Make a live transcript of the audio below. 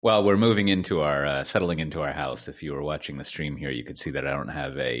Well, we're moving into our settling into our house. If you were watching the stream here, you could see that I don't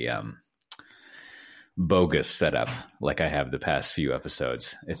have a bogus setup like I have the past few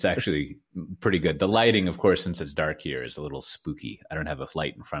episodes. It's actually pretty good. The lighting, of course, since it's dark here, is a little spooky. I don't have a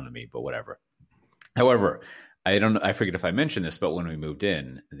light in front of me, but whatever. However, I forget if I mentioned this, but when we moved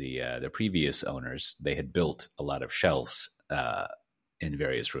in, the previous owners, they had built a lot of shelves in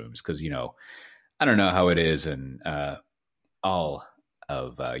various rooms because, I don't know how it is in all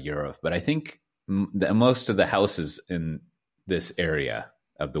of Europe, but I think most of the houses in this area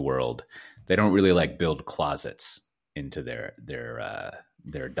of the world, they don't really build closets into their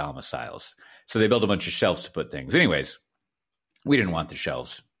domiciles. So they build a bunch of shelves to put things. Anyways, we didn't want the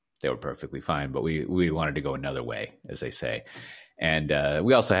shelves. They were perfectly fine, but we wanted to go another way, as they say. And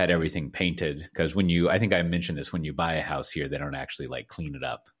we also had everything painted because I think I mentioned this, when you buy a house here, they don't actually clean it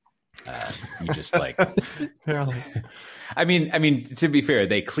up. You just I mean, to be fair,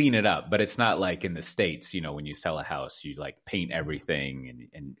 they clean it up, but it's not like in the States, when you sell a house, you paint everything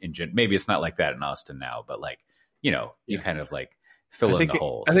and maybe it's not like that in Austin now, but you kind of fill in the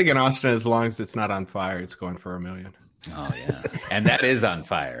holes. I think in Austin, as long as it's not on fire, it's going for $1 million. Oh yeah. And that is on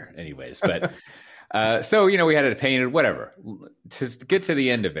fire anyways, but so, we had it painted, whatever. To get to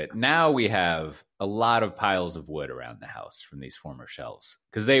the end of it, now we have a lot of piles of wood around the house from these former shelves.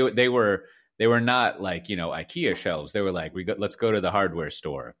 Because they were not IKEA shelves. They were let's go to the hardware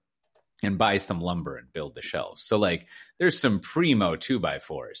store and buy some lumber and build the shelves. So there's some primo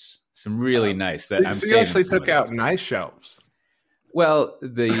 2x4s, some really nice. So you actually took out nice shelves. Well,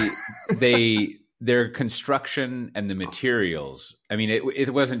 their construction and the materials, I mean,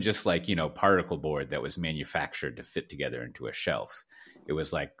 it wasn't just particle board that was manufactured to fit together into a shelf. It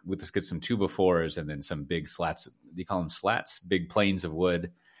was let's get some 2x4s and then some big slats. Do you call them slats? Big planes of wood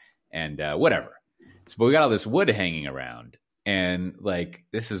and whatever. So, but we got all this wood hanging around, and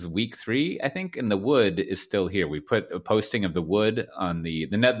this is week 3, I think, and the wood is still here. We put a posting of the wood on the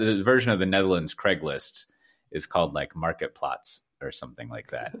version of the Netherlands Craigslist is called Marketplaats or something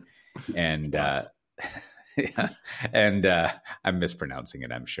like that. And yeah, and I'm mispronouncing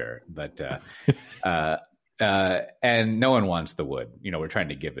it, I'm sure, but and no one wants the wood. We're trying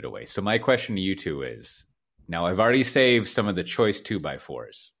to give it away. So my question to you two is: now I've already saved some of the choice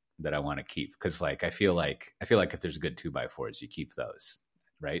 2x4s that I want to keep because I feel like if there's good 2x4s, you keep those,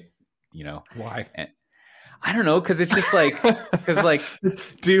 right? Why? And, I don't know, because it's just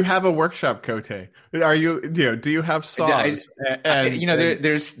do you have a workshop, Cote? Are you, do you have saws?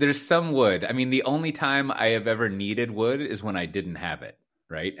 There's some wood. I mean, the only time I have ever needed wood is when I didn't have it,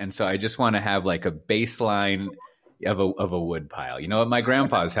 right? And so I just want to have a baseline of a wood pile. At my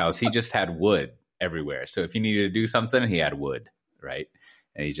grandpa's house, he just had wood everywhere. So if you needed to do something, he had wood, right?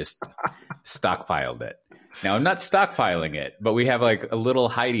 And he just stockpiled it. Now, I'm not stockpiling it, but we have a little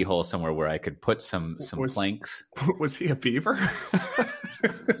hidey hole somewhere where I could put some planks. Was he a beaver?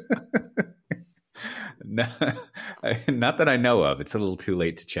 No, not that I know of. It's a little too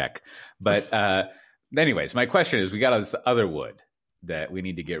late to check. But anyways, my question is, we got this other wood that we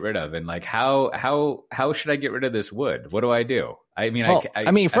need to get rid of. And how should I get rid of this wood? What do I do? I mean,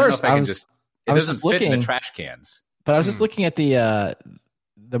 first, it doesn't fit in the trash cans. But I was just looking at the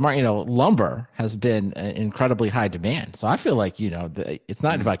lumber has been in incredibly high demand. So I feel it's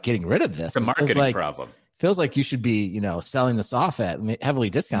not about getting rid of this. It's a marketing problem. Feels like you should be, selling this off at heavily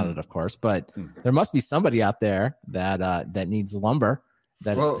discounted, of course, but there must be somebody out there that needs lumber.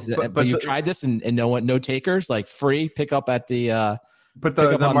 But you've tried this and no takers, free pickup at the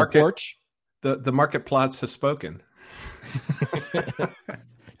the market porch. The Marketplaats has spoken.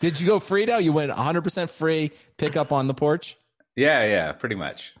 Did you go free though? You went 100% free pickup on the porch? Yeah, pretty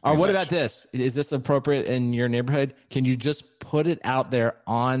much. Or what about this? Is this appropriate in your neighborhood? Can you just put it out there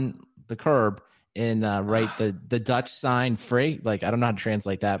on the curb and write the Dutch sign free? I don't know how to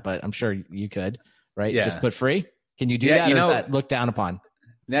translate that, but I'm sure you could, right? Yeah. Just put free. Can you do that? Or is that looked down upon?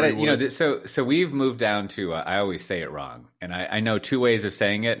 So we've moved down to, I always say it wrong. And I know 2 ways of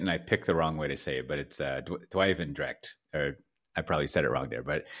saying it, and I pick the wrong way to say it, but it's Duivendrecht, or I probably said it wrong there,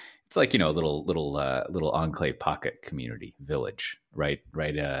 but it's a little enclave pocket community village, right,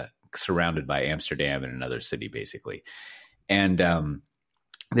 surrounded by Amsterdam and another city, basically. And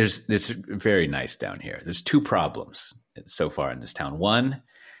there's this very nice down here. There's 2 problems so far in this town. One,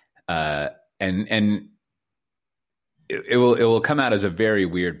 and it will come out as a very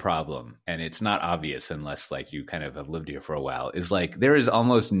weird problem, and it's not obvious unless you kind of have lived here for a while. Is there is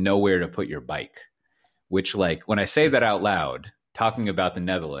almost nowhere to put your bike, which when I say that out loud, talking about the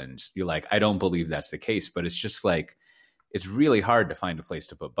Netherlands, you're I don't believe that's the case, but it's just it's really hard to find a place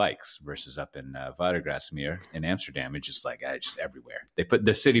to put bikes versus up in Watergraafsmeer in Amsterdam. It's just like just everywhere.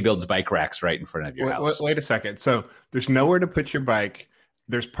 The city builds bike racks right in front of your house. Wait a second. So there's nowhere to put your bike.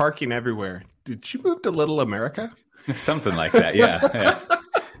 There's parking everywhere. Did you move to Little America? Something like that. Yeah.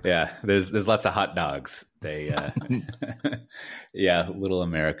 Yeah. There's lots of hot dogs. They, yeah, Little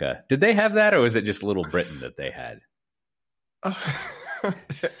America. Did they have that, or was it just Little Britain that they had?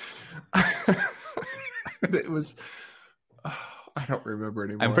 It was. I don't remember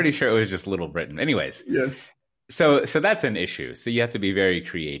anymore. I'm pretty sure it was just Little Britain. Anyways. Yes. So that's an issue. So you have to be very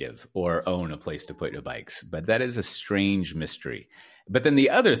creative or own a place to put your bikes. But that is a strange mystery. But then the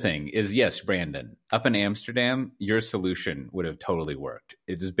other thing is, yes, Brandon, up in Amsterdam, your solution would have totally worked.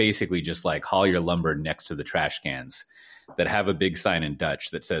 It is basically just like haul your lumber next to the trash cans that have a big sign in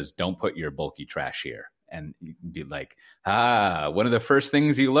Dutch that says, don't put your bulky trash here. And you'd be like, one of the first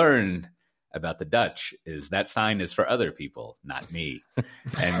things you learn about the Dutch is that sign is for other people, not me.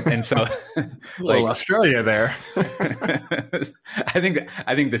 And so like Australia there. I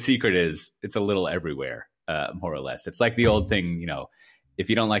think the secret is it's a little everywhere, more or less. It's like the old thing, if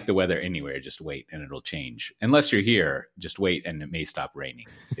you don't like the weather anywhere, just wait and it'll change. Unless you're here, just wait and it may stop raining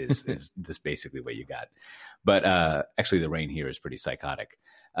is this basically what you got. But actually the rain here is pretty psychotic.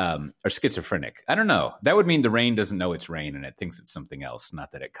 Or schizophrenic. I don't know. That would mean the rain doesn't know it's rain and it thinks it's something else,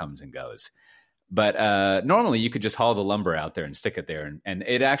 not that it comes and goes. But normally you could just haul the lumber out there and stick it there. And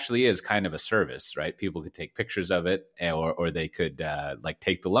it actually is kind of a service, right? People could take pictures of it or they could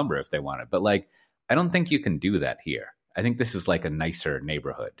take the lumber if they wanted. But I don't think you can do that here. I think this is like a nicer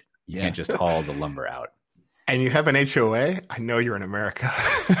neighborhood. You can't just haul the lumber out. And you have an HOA? I know you're in America.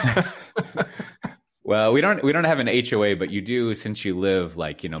 Well, we don't have an HOA, but you do, since you live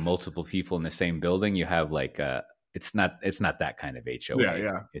multiple people in the same building. You have it's not that kind of HOA.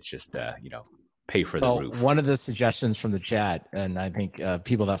 Yeah. It's just pay for the roof. One of the suggestions from the chat, and I think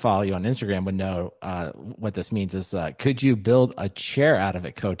people that follow you on Instagram would know what this means, is could you build a chair out of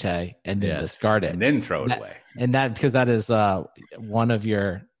it, Cote, and then discard it and then throw it away? And that, because that is one of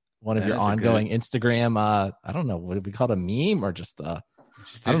your ongoing Instagram. I don't know, what do we call it, a meme or just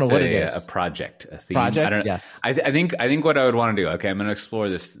I don't know what it is. A project, a theme. Project, yes. I think what I would want to do. Okay, I'm going to explore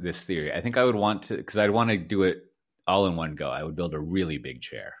this theory. I think I would want to, because I'd want to do it all in one go. I would build a really big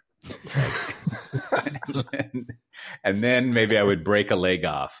chair, and then maybe I would break a leg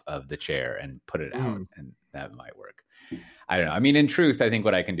off of the chair and put it out, and that might work. I don't know. I mean, in truth, I think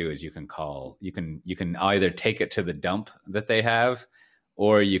what I can do is you can either take it to the dump that they have,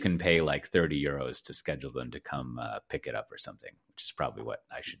 or you can pay like 30 euros to schedule them to come pick it up or something, which is probably what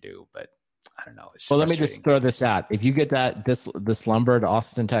I should do. But I don't know. Well, let me just throw this out. If you get this lumber to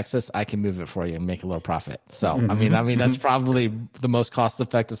Austin, Texas, I can move it for you and make a little profit. So, I mean, that's probably the most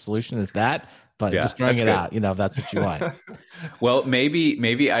cost-effective solution is that. But just throwing it out, if that's what you want. Well,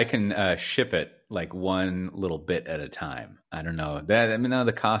 maybe I can ship it like one little bit at a time. I don't know.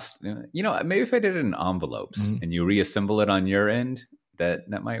 The cost. Maybe if I did it in envelopes and you reassemble it on your end.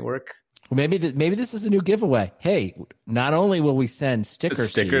 That might work. Well, maybe this is a new giveaway. Hey, not only will we send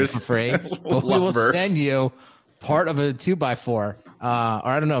stickers to you for free, but we will send you part of a 2x4. Or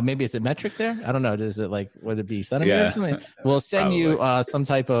I don't know, maybe is it metric there? I don't know. Is it would it be centimeter or something? We'll send you some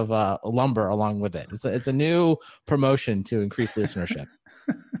type of lumber along with it. It's a new promotion to increase listenership.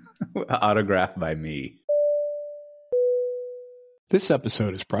 Autographed by me. This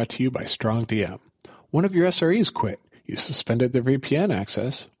episode is brought to you by StrongDM. One of your SREs quit. You suspended their VPN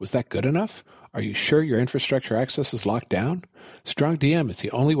access. Was that good enough? Are you sure your infrastructure access is locked down? StrongDM is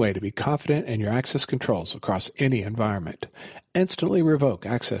the only way to be confident in your access controls across any environment. Instantly revoke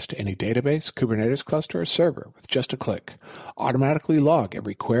access to any database, Kubernetes cluster, or server with just a click. Automatically log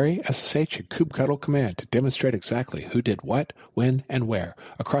every query, SSH, and kubectl command to demonstrate exactly who did what, when, and where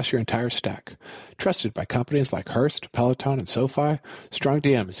across your entire stack. Trusted by companies like Hearst, Peloton, and SoFi,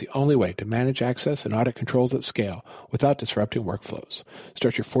 StrongDM is the only way to manage access and audit controls at scale without disrupting workflows.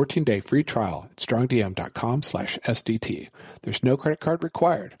 Start your 14-day free trial at strongdm.com/SDT. There's no credit card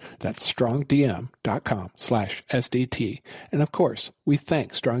required. That's strongdm.com/SDT. And of course, we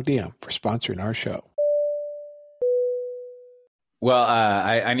thank StrongDM for sponsoring our show. Well,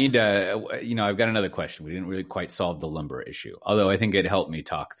 I need to, I've got another question. We didn't really quite solve the lumber issue, although I think it helped me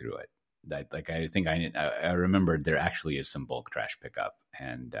talk through it. I remembered there actually is some bulk trash pickup,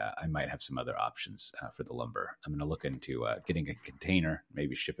 and I might have some other options for the lumber. I'm going to look into getting a container,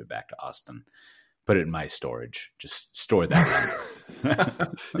 maybe ship it back to Austin, put it in my storage, just store that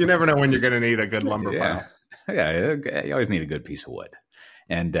lumber. You never know when you're going to need a good lumber pile. Yeah, you always need a good piece of wood.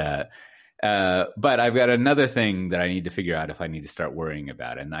 And But I've got another thing that I need to figure out if I need to start worrying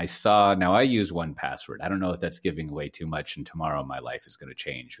about. And now I use 1Password. I don't know if that's giving away too much, and tomorrow my life is going to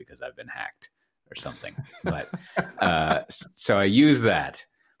change because I've been hacked or something. But so I use that.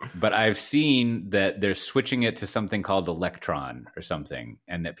 But I've seen that they're switching it to something called Electron or something,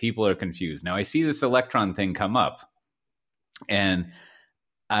 and that people are confused. Now I see this Electron thing come up, and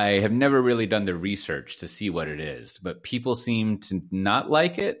I have never really done the research to see what it is, but people seem to not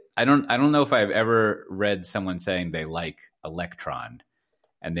like it. I don't know if I've ever read someone saying they like Electron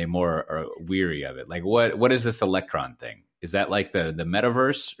and they more are weary of it. Like what is this Electron thing? Is that like the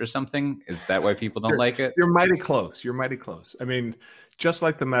metaverse or something? Is that why people don't like it? You're mighty close. You're mighty close. I mean, just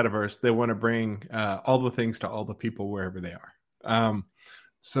like the metaverse, they want to bring all the things to all the people wherever they are.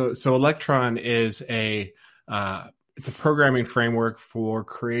 So Electron is it's a programming framework for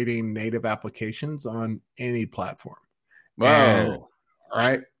creating native applications on any platform. Wow.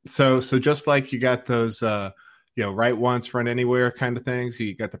 Right. So just like you got those, write once, run anywhere kind of things.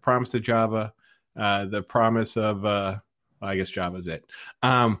 You got the promise of Java, the promise of, I guess Java's it.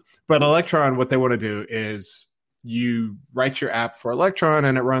 But Electron, what they want to do is you write your app for Electron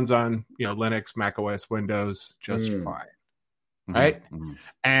and it runs on, Linux, Mac OS, Windows, just fine. Right. Mm-hmm.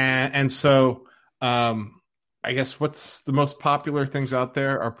 And so, I guess what's the most popular things out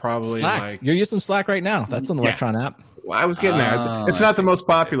there are probably Slack. Like you're using Slack right now. That's an Electron app. Well, I was getting there. It's not the most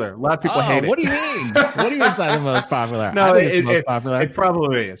popular. A lot of people hate it. What do you mean? What do you mean it's not the most popular? No, I think it's the most popular. It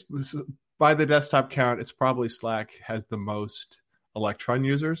probably is. By the desktop count, it's probably Slack has the most Electron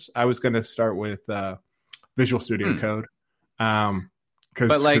users. I was going to start with Visual Studio Code, because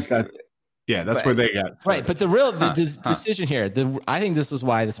that's where they got started. Right. But the decision here, I think this is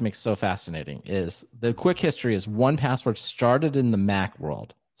why this makes so fascinating, is the quick history is 1Password started in the Mac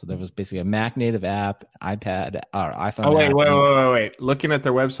world. So there was basically a Mac native app, iPad, or iPhone. Oh, wait. Looking at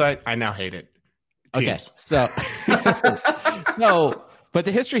their website, I now hate it. Teams. Okay. So, but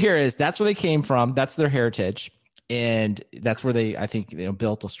the history here is that's where they came from. That's their heritage. And that's where they, I think,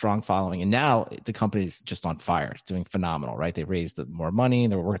 built a strong following. And now the company's just on fire. It's doing phenomenal, right? They raised more money.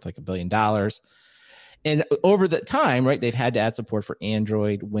 They're worth like $1 billion. And over the time, right, they've had to add support for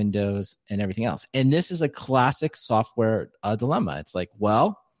Android, Windows, and everything else. And this is a classic software dilemma. It's like,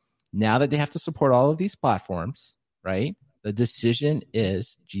 well, now that they have to support all of these platforms, right, the decision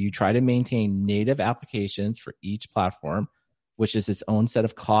is, do you try to maintain native applications for each platform, which is its own set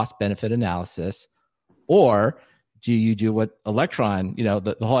of cost-benefit analysis, or do you do what Electron,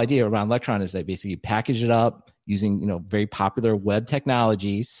 the whole idea around Electron is they basically package it up using, very popular web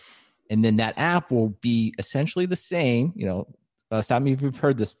technologies, and then that app will be essentially the same, stop me if you've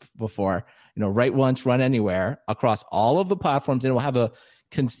heard this before, write once, run anywhere across all of the platforms, and it will have a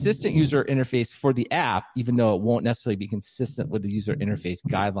consistent user interface for the app, even though it won't necessarily be consistent with the user interface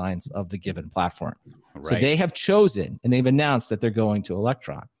guidelines of the given platform. Right. So they have chosen, and they've announced that they're going to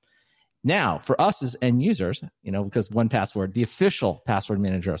Electron. Now, for us as end users, because 1Password, the official password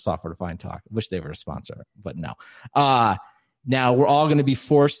manager of Software Defined Talk, wish they were a sponsor, but no. Now we're all going to be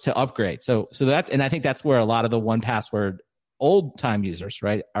forced to upgrade. So that's, and I think that's where a lot of the 1Password old time users,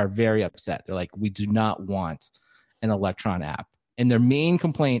 right, are very upset. They're like, we do not want an Electron app. And their main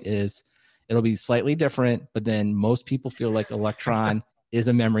complaint is it'll be slightly different, but then most people feel like Electron is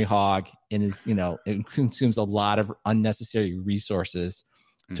a memory hog and is, it consumes a lot of unnecessary resources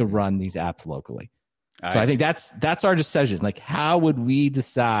to run these apps locally. So I think that's our decision. Like, how would we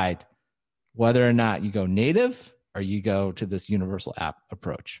decide whether or not you go native or you go to this universal app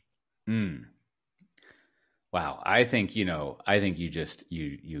approach? Wow. I think you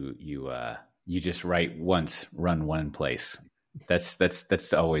just write once, run one place.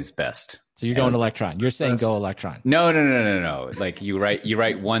 That's always best. So you're going Electron. You're saying go Electron. No. Like you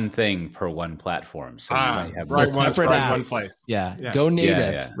write one thing per one platform. So you might have separate apps. One place. Yeah. Go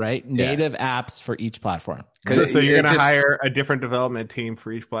native, right? Native apps for each platform. So you're going to hire a different development team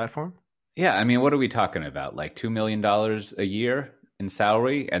for each platform? Yeah. I mean, what are we talking about? Like $2 million a year in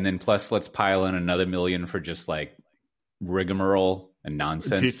salary? And then plus let's pile in another $1 million for just like rigmarole and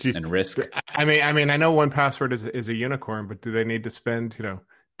nonsense and risk. I mean, I know 1Password is a unicorn, but do they need to spend,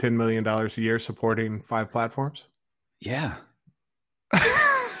 $10 million a year supporting 5 platforms? Yeah.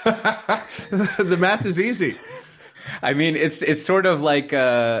 The math is easy. I mean, it's sort of like,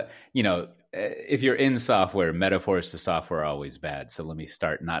 if you're in software, metaphors to software are always bad. So let me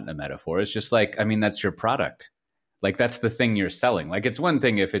start not in a metaphor. It's just like, I mean, that's your product. Like, that's the thing you're selling. Like, it's one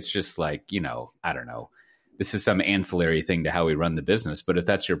thing if it's just like, I don't know, this is some ancillary thing to how we run the business. But if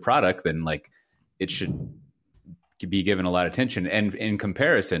that's your product, then like it should be given a lot of attention. And in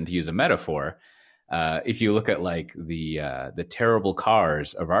comparison, to use a metaphor, If you look at like the terrible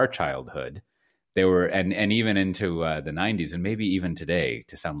cars of our childhood, they were, and even into the 90s, and maybe even today,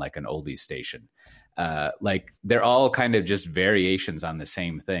 to sound like an oldies station, like they're all kind of just variations on the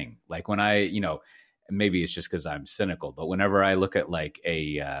same thing. Like when maybe it's just because I'm cynical, but whenever I look at like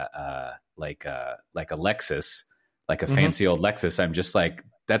a Lexus, like a fancy old Lexus, I'm just like,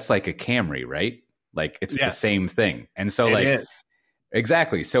 that's like a Camry, right? Like it's the same thing. And so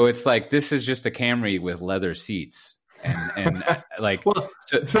exactly. So it's like, this is just a Camry with leather seats. And like, but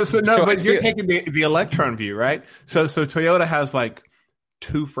you're taking the Electron view, right? So Toyota has like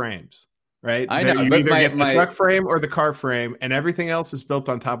two frames, right? I know, you but either get the truck frame or the car frame, and everything else is built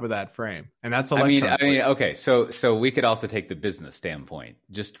on top of that frame, and that's Electron. I mean, okay. So we could also take the business standpoint,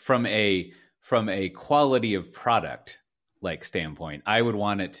 just from a quality of product like standpoint. I would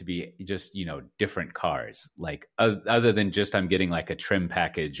want it to be just different cars, like other than just I'm getting like a trim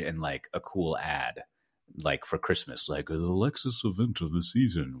package and like a cool ad, like for Christmas, like the Lexus event of the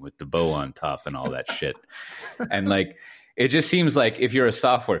season with the bow on top and all that shit. And like, it just seems like if you're a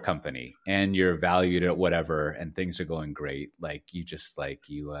software company and you're valued at whatever and things are going great, like you just like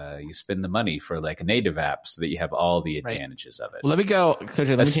you spend the money for like a native app so that you have all the advantages of it. Well, let me go, Coach.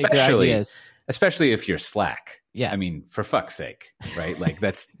 Let me take your ideas. Especially if you're Slack. Yeah. I mean, for fuck's sake, right? Like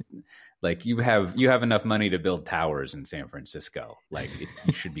that's like you have enough money to build towers in San Francisco. Like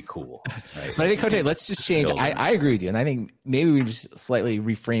you should be cool, right? But I think, Coach, let's just change. I agree with you, and I think maybe we just slightly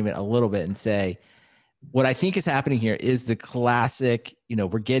reframe it a little bit and say, what I think is happening here is the classic,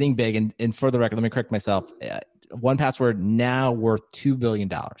 we're getting big. And for the record, let me correct myself. 1Password now worth $2 billion.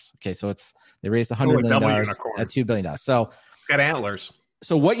 Okay. So they raised $100 million at $2 billion. So it's got antlers.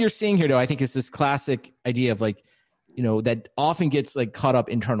 So what you're seeing here, though, I think is this classic idea of like, that often gets like caught up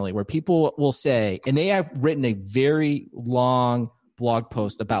internally where people will say, and they have written a very long blog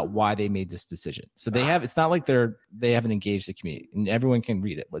post about why they made this decision. So it's not like they haven't engaged the community, and everyone can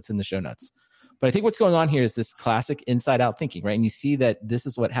read it. What's in the show notes. But I think what's going on here is this classic inside out thinking, right? And you see that this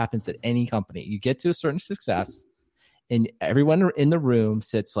is what happens at any company. You get to a certain success and everyone in the room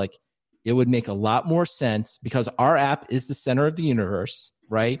sits like, it would make a lot more sense because our app is the center of the universe,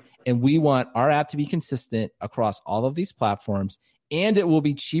 right? And we want our app to be consistent across all of these platforms, and it will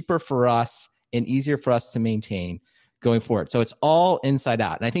be cheaper for us and easier for us to maintain going forward. So it's all inside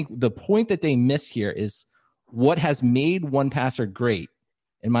out. And I think the point that they miss here is what has made 1Password great,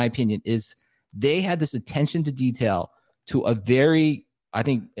 in my opinion, is they had this attention to detail to a very, I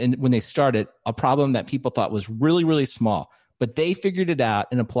think, and when they started, a problem that people thought was really, really small, but they figured it out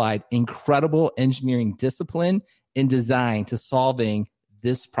and applied incredible engineering discipline and design to solving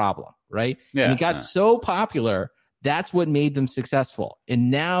this problem, right? Yeah, and it got so popular, that's what made them successful. And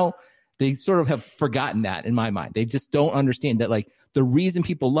now they sort of have forgotten that, in my mind. They just don't understand that like the reason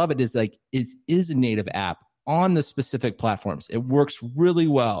people love it is like it is a native app on the specific platforms. It works really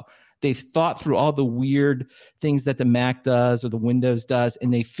well. They've thought through all the weird things that the Mac does or the Windows does,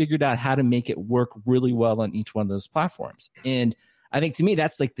 and they figured out how to make it work really well on each one of those platforms. And I think to me,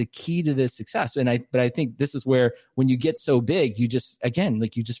 that's like the key to this success. But I think this is where when you get so big, you just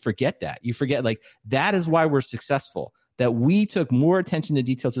forget that. You forget like that is why we're successful, that we took more attention to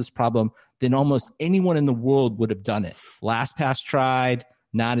detail to this problem than almost anyone in the world would have done it. LastPass tried,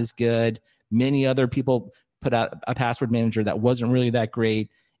 not as good. Many other people put out a password manager that wasn't really that great.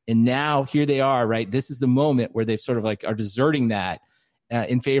 And now here they are, right? This is the moment where they sort of like are deserting that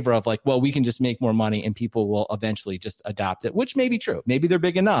in favor of like, well, we can just make more money and people will eventually just adopt it, which may be true. Maybe they're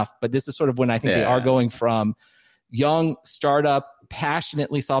big enough, but this is sort of when I think they are going from young startup,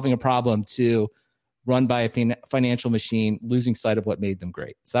 passionately solving a problem to run by a financial machine, losing sight of what made them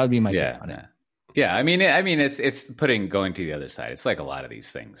great. So that would be my take on it. Yeah, I mean, it's going to the other side. It's like a lot of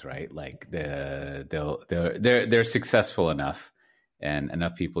these things, right? Like they're successful enough, and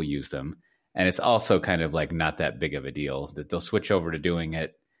enough people use them. And it's also kind of like not that big of a deal that they'll switch over to doing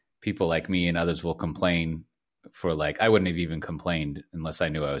it. People like me and others will complain for like, I wouldn't have even complained unless I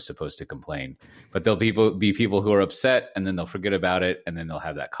knew I was supposed to complain. But there'll be people who are upset, and then they'll forget about it, and then they'll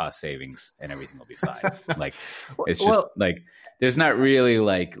have that cost savings and everything will be fine. Like, it's just like, there's not really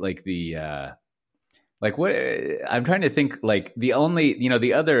like the, like what I'm trying to think, like the only,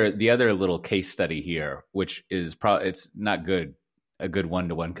 the other little case study here, which is it's not a good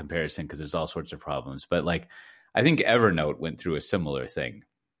one-to-one comparison because there's all sorts of problems. But like, I think Evernote went through a similar thing.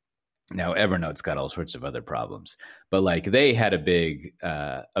 Now Evernote's got all sorts of other problems, but like they had a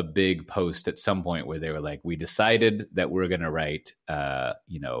big post at some point where they were like, we decided that we're going to write,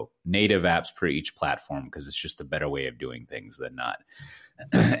 native apps per each platform because it's just a better way of doing things than not.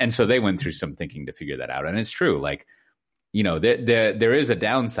 And so they went through some thinking to figure that out. And it's true. Like you know, there is a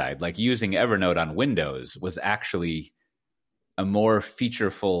downside. Like using Evernote on Windows was actually a more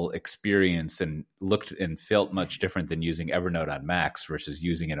featureful experience and looked and felt much different than using Evernote on Macs versus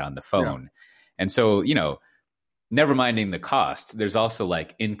using it on the phone. Yeah. And so, you know, never minding the cost, there's also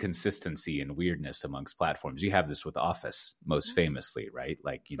like inconsistency and weirdness amongst platforms. You have this with Office most famously, right?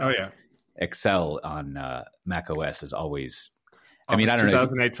 Like, you know, Excel on Mac OS is always, I mean, I don't know.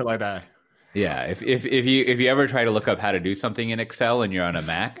 2008 till I die. Yeah, if you ever try to look up how to do something in Excel and you're on a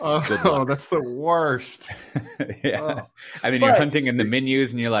Mac, oh, that's the worst. Yeah, I mean, you're hunting in the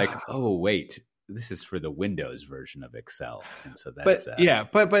menus and you're like, oh wait, this is for the Windows version of Excel, and so that's.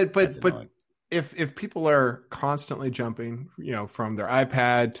 But if people are constantly jumping, you know, from their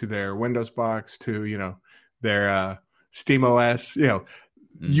iPad to their Windows box to, you know, their Steam OS, you know.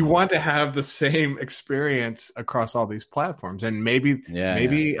 You want to have the same experience across all these platforms, and maybe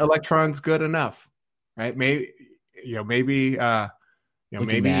Electron's good enough, right? Maybe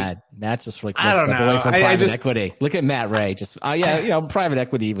Matt's just like I don't know. Away from private equity. Look at Matt Ray. Just private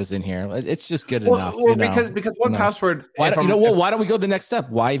equity was in here. It's just good enough. Well, because one password. Why don't we go the next step?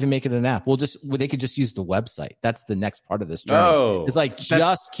 Why even make it an app? They could just use the website. That's the next part of this journey. Oh, it's like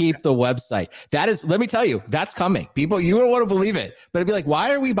just keep the website. That is. Let me tell you, that's coming. People, you don't want to believe it, but it'd be like,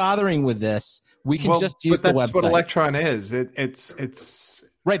 why are we bothering with this? We can just use the website. That's what Electron is. It's.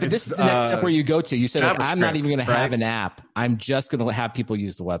 Right, but this is the next step where you go to. You said, I'm not even going to have an app. I'm just going to have people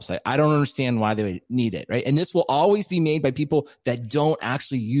use the website. I don't understand why they would need it, right? And this will always be made by people that don't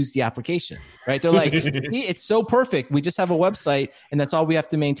actually use the application, right? They're like, see, it's so perfect. We just have a website, and that's all we have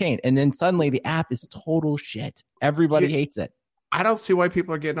to maintain. And then suddenly the app is total shit. Everybody hates it. I don't see why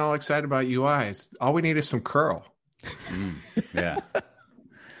people are getting all excited about UIs. All we need is some curl. Yeah.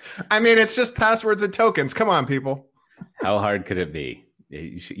 I mean, it's just passwords and tokens. Come on, people. How hard could it be?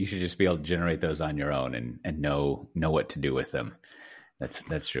 You should just be able to generate those on your own and know what to do with them.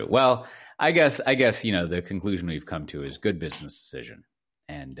 That's true. Well, I guess you know the conclusion we've come to is good business decision,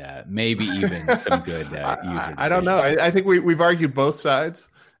 and maybe even some good user decisions. I don't know. I think we've argued both sides,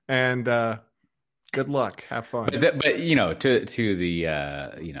 and good luck. Have fun. But you know, to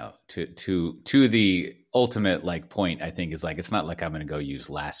the ultimate like point, I think is like it's not like I'm going to go use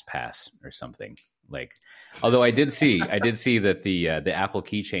LastPass or something. Like, although I did see that the Apple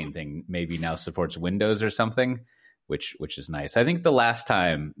Keychain thing maybe now supports Windows or something, which is nice. I think the last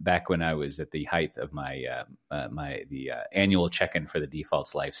time back when I was at the height of my annual check-in for the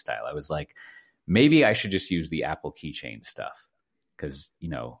Defaults lifestyle, I was like, maybe I should just use the Apple Keychain stuff because you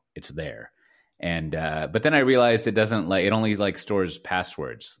know it's there. And but then I realized it doesn't it only like stores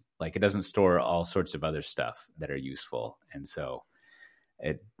passwords. Like it doesn't store all sorts of other stuff that are useful, and so.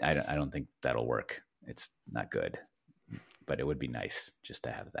 I don't think that'll work. It's not good, but it would be nice just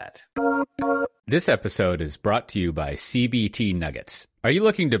to have that. This episode is brought to you by CBT Nuggets. Are you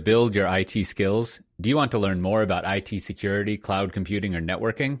looking to build your IT skills? Do you want to learn more about IT security, cloud computing, or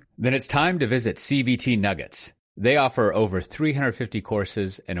networking? Then it's time to visit CBT Nuggets. They offer over 350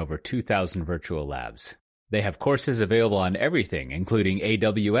 courses and over 2,000 virtual labs. They have courses available on everything, including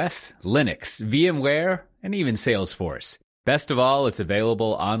AWS, Linux, VMware, and even Salesforce. Best of all, it's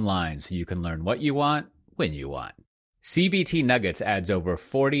available online so you can learn what you want, when you want. CBT Nuggets adds over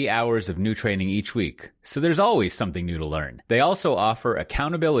 40 hours of new training each week, so there's always something new to learn. They also offer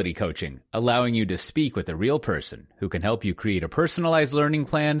accountability coaching, allowing you to speak with a real person who can help you create a personalized learning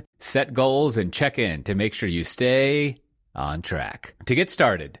plan, set goals, and check in to make sure you stay on track. To get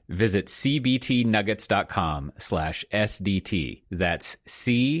started, visit cbtnuggets.com/SDT. That's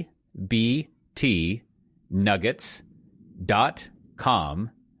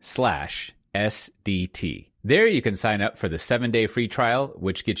cbtnuggets.com/SDT. There you can sign up for the 7-day free trial,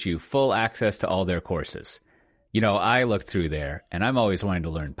 which gets you full access to all their courses. You know, I looked through there and I'm always wanting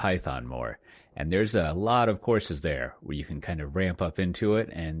to learn Python more. And there's a lot of courses there where you can kind of ramp up into it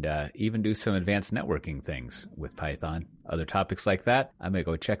and even do some advanced networking things with Python. Other topics like that, I may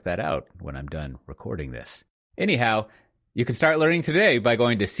go check that out when I'm done recording this. Anyhow, you can start learning today by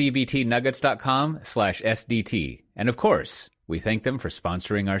going to cbtnuggets.com/SDT. And of course, we thank them for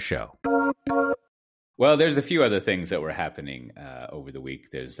sponsoring our show. Well, there's a few other things that were happening over the week.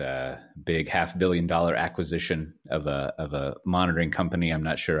 There's a big $500 million acquisition of a monitoring company I'm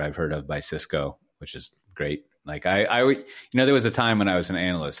not sure I've heard of by Cisco, which is great. Like there was a time when I was an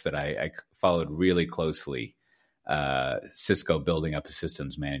analyst that I followed really closely Cisco building up a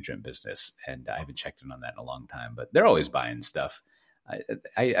systems management business, and I haven't checked in on that in a long time. But they're always buying stuff.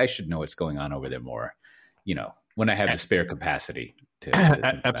 I should know what's going on over there more. You know, when I have the spare capacity.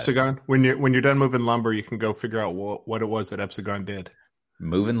 Epsagon. When you're done moving lumber, you can go figure out what it was that Epsagon did.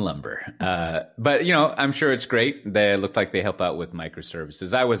 Moving lumber. But, I'm sure it's great. They look like they help out with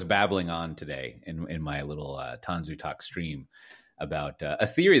microservices. I was babbling on today in my little Tanzu Talk stream about a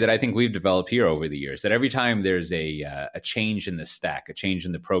theory that I think we've developed here over the years, that every time there's a change in the stack, a change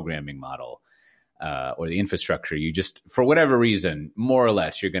in the programming model or the infrastructure, you just, for whatever reason, more or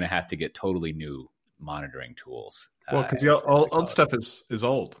less, you're going to have to get totally new monitoring tools. Well, because the old stuff is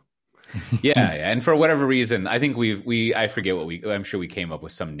old. Yeah, and for whatever reason, I think I forget I'm sure we came up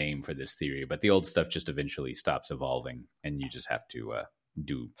with some name for this theory, but the old stuff just eventually stops evolving, and you just have to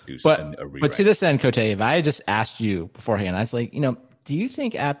do a rewrite. But to this end, Cote, if I just asked you beforehand, I was like, do you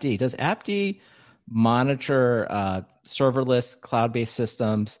think does AppD monitor serverless cloud-based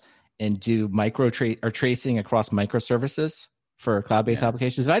systems and do tracing across microservices for cloud-based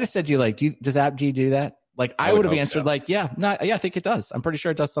applications? If I just said to you, like, does AppD do that? Like, I would have answered, so. I think it does. I'm pretty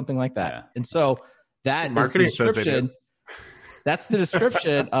sure it does something like that. Yeah. And so that is the description. That's the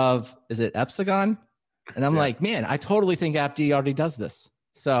description of, is it Epsagon? And I'm like, man, I totally think AppD already does this.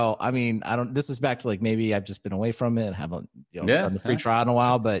 So, I mean, this is back to like, maybe I've just been away from it and haven't done the free trial in a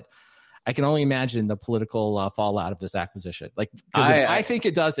while, but I can only imagine the political fallout of this acquisition. Like, I think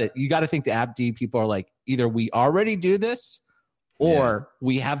it does it. You got to think the AppD people are like, either we already do this or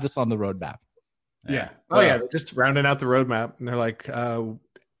we have this on the roadmap. Yeah. They're just rounding out the roadmap, and they're like,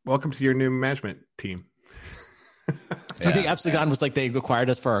 welcome to your new management team. Do you think Epsagon was like, they acquired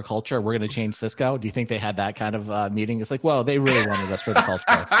us for our culture, we're going to change Cisco? Do you think they had that kind of meeting? It's like, well, they really wanted us for the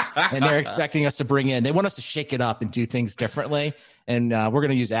culture. And they're expecting us to they want us to shake it up and do things differently. And we're going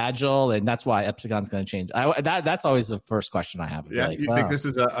to use Agile, and that's why Epsagon's going to change. That's always the first question I have. Yeah, like, you think this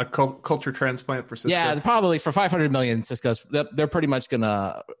is a culture transplant for Cisco? Yeah, probably for $500 million, Cisco's, they're pretty much going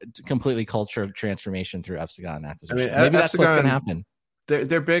to completely culture transformation through Epsagon acquisition. I mean, maybe that's what's going to happen.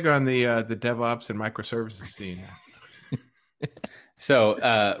 They're big on the DevOps and microservices scene.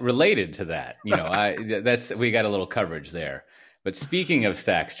 So related to that, we got a little coverage there. But speaking of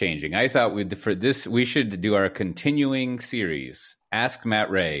stacks changing, I thought we should do our continuing series, Ask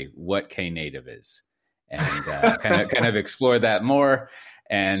Matt Ray what Knative is, and kind of explore that more,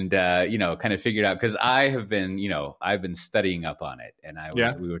 and kind of figure it out, because I've been studying up on it, and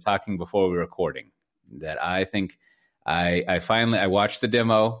we were talking before we were recording that I think I finally watched the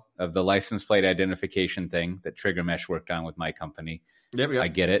demo of the license plate identification thing that Trigger Mesh worked on with my company. Yep. I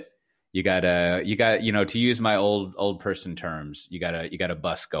get it. You got to use my old person terms, you got a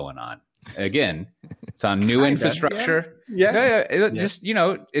bus going on. Again, it's on new infrastructure. Yeah. Just,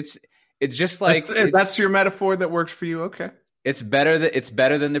 it's just like that's your metaphor that works for you. Okay. It's better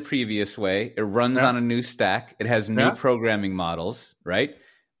than the previous way. It runs on a new stack. It has new programming models, right?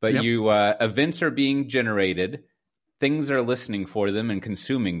 But events are being generated. Things are listening for them and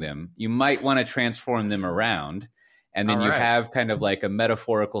consuming them. You might want to transform them around. And then you have kind of like a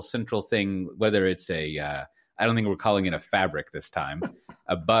metaphorical central thing, whether it's I don't think we're calling it a fabric this time,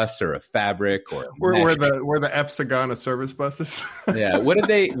 a bus or a fabric or we're the Epsagon of service buses. Yeah. What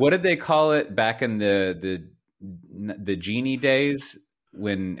did they call it back in the Genie days,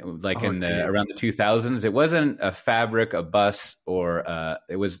 when around the 2000s? It wasn't a fabric, a bus, or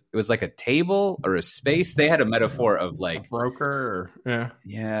it was like a table or a space. They had a metaphor of like a broker.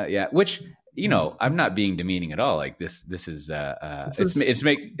 Yeah. Which, I'm not being demeaning at all. Like this is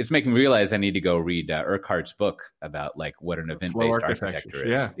it's making me realize I need to go read Urquhart's book about like what an event-based architecture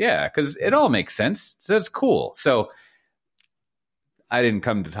is. Yeah, because it all makes sense. So it's cool. So I didn't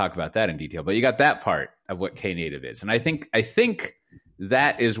come to talk about that in detail, but you got that part of what Knative is, and I think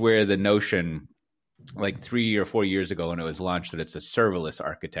that is where the notion, like 3 or 4 years ago when it was launched, that it's a serverless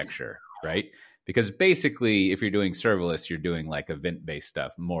architecture, right? Because basically, if you're doing serverless, you're doing like event-based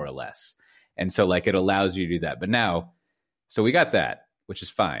stuff, more or less. And so like it allows you to do that. But now, so we got that, which is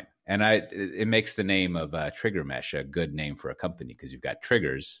fine. And it makes the name of Trigger Mesh a good name for a company, because you've got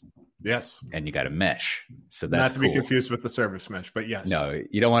triggers. Yes. And you got a mesh. So that's not to be confused with the service mesh, but yes. No,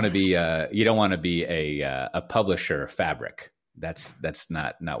 you don't want to be a publisher fabric. That's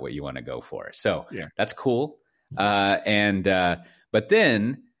not what you want to go for. So that's cool. But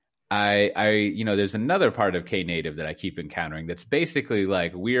then there's another part of Knative that I keep encountering that's basically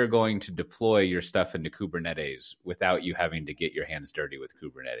like, we are going to deploy your stuff into Kubernetes without you having to get your hands dirty with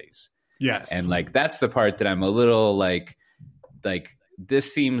Kubernetes. Yes. And like, that's the part that I'm a little like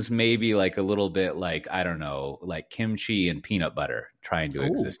this seems maybe like a little bit like, I don't know, like kimchi and peanut butter trying to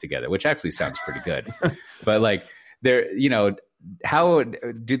exist together, which actually sounds pretty good. But like, how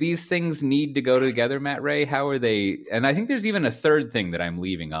do these things need to go together, Matt Ray? How are they? And I think there's even a third thing that I'm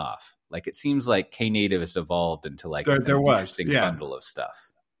leaving off. Like, it seems like Knative has evolved into like an interesting bundle of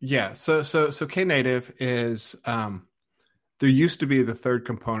stuff. Yeah. So Knative is there used to be the third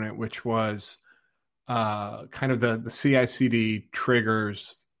component, which was kind of the CI/CD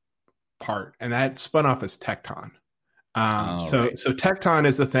triggers part, and that spun off as Tekton. So Tekton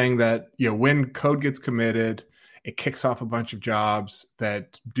is the thing that, when code gets committed, it kicks off a bunch of jobs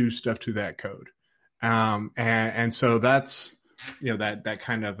that do stuff to that code. And so that's, that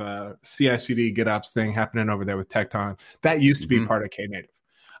kind of CI/CD GitOps thing happening over there with Tekton. That used to be part of Knative.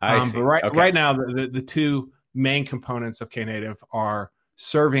 But right now, the two main components of Knative are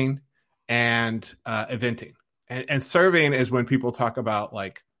serving and eventing. And serving is when people talk about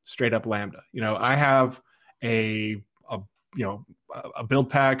like straight up Lambda. I have a build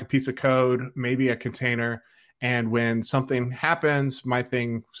pack, a piece of code, maybe a container. And when something happens, my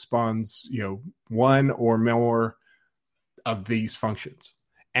thing spawns, one or more of these functions.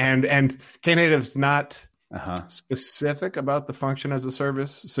 And Knative's not specific about the function as a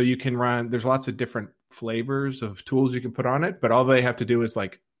service. So you can run, there's lots of different flavors of tools you can put on it, but all they have to do is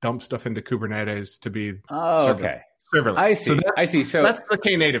like dump stuff into Kubernetes to be serverless. I see. So that's the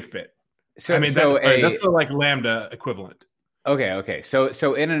Knative bit. So that's the like Lambda equivalent. Okay.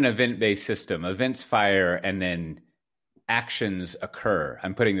 So in an event-based system, events fire and then actions occur.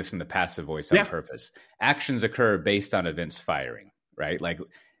 I'm putting this in the passive voice on purpose. Actions occur based on events firing, right? Like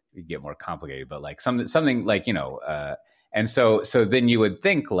you get more complicated, but like something like, and so then you would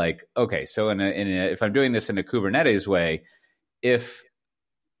think like, okay, so if I'm doing this in a Kubernetes way, if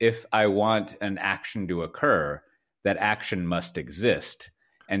I want an action to occur, that action must exist.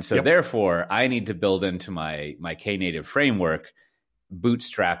 And so therefore I need to build into my Knative framework,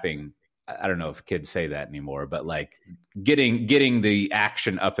 bootstrapping. I don't know if kids say that anymore, but like getting the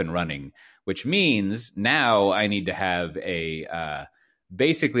action up and running, which means now I need to have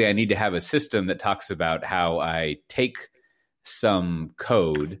basically I need to have a system that talks about how I take some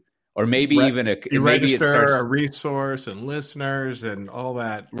code, or maybe even maybe it starts a resource and listeners and all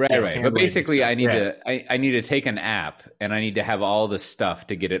that. Right. But basically I need to take an app and I need to have all the stuff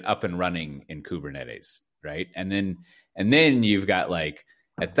to get it up and running in Kubernetes. Right. And then you've got like,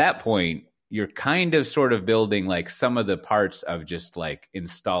 at that point, you're kind of sort of building like some of the parts of just like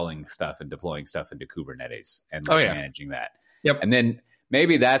installing stuff and deploying stuff into Kubernetes and managing that. Yep. And then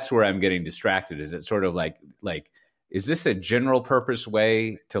maybe that's where I'm getting distracted. Is it sort of like, is this a general purpose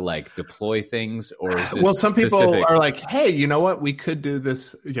way to like deploy things, or is this some people are like, hey, you know what? We could do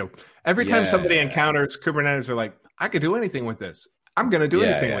this. Every time somebody encounters Kubernetes, they're like, I could do anything with this. I'm going to do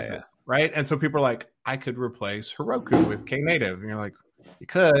anything with this. Right. And so people are like, I could replace Heroku with Knative. And you're like, you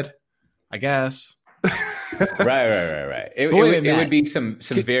could, I guess. Right. It would be some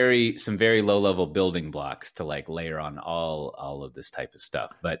very low level building blocks to like layer on all of this type of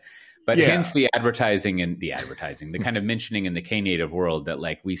stuff. But hence the the kind of mentioning in the Knative world that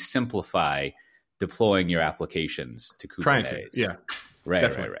like we simplify deploying your applications to Kubernetes.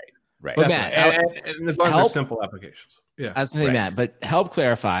 Right. But Matt, and as long as they're simple applications. Yeah. I was going to say, Matt, but help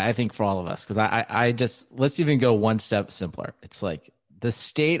clarify, I think, for all of us, because I just, let's even go one step simpler. It's like the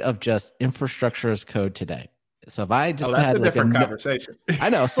state of just infrastructure as code today. So if I just had a different conversation. I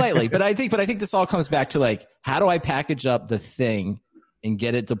know, slightly, but I think this all comes back to like, how do I package up the thing and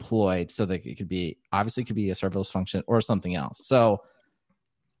get it deployed so that it could be a serverless function or something else. So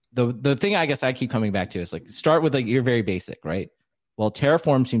the thing I guess I keep coming back to is like, start with like your very basic, right? Well,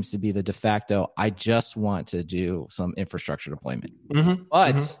 Terraform seems to be the de facto. I just want to do some infrastructure deployment.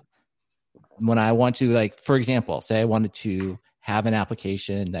 But when I want to, like, for example, say I wanted to have an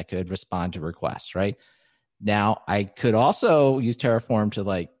application that could respond to requests, right? Now, I could also use Terraform to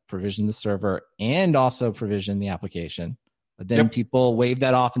like provision the server and also provision the application. But then people wave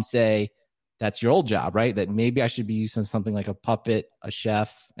that off and say, that's your old job, right? That maybe I should be using something like a Puppet, a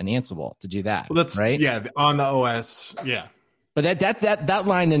Chef, an Ansible to do that. Well, that's right. Yeah, on the OS. Yeah. But that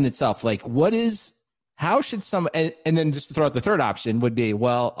line in itself, like, how should and then just to throw out the third option would be,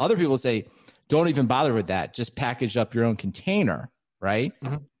 well, other people say, don't even bother with that. Just package up your own container, right?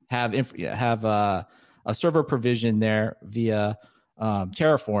 Have a server provision there via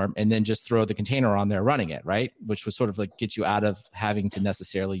Terraform, and then just throw the container on there running it, right? Which would sort of like get you out of having to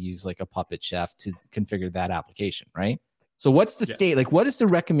necessarily use like a Puppet Chef to configure that application, right? So what's the state? Like, what is the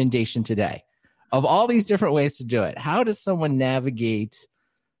recommendation today? Of all these different ways to do it, how does someone navigate,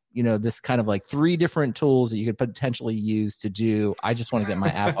 this kind of like 3 different tools that you could potentially use to do, I just want to get my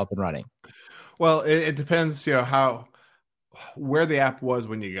app up and running? Well, it depends, where the app was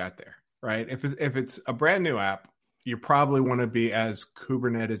when you got there, right? If it's a brand new app, you probably want to be as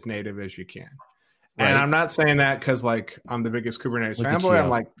Kubernetes native as you can. Right. And I'm not saying that because like I'm the biggest Kubernetes fanboy. I'm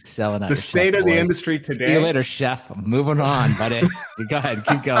like selling out the state of the industry today. See you later, Chef. I'm moving on, buddy. Go ahead,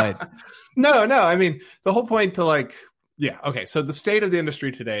 keep going. No. I mean, the whole point to like, Yeah. Okay. So the state of the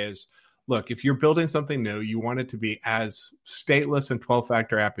industry today is, look, if you're building something new, you want it to be as stateless and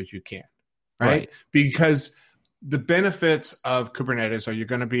 12-factor app as you can, right? Because the benefits of Kubernetes are you're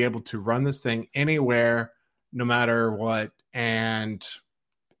going to be able to run this thing anywhere, no matter what, and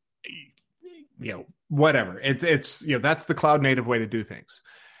whatever. It's that's the cloud native way to do things.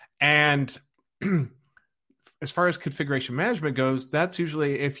 And as far as configuration management goes, that's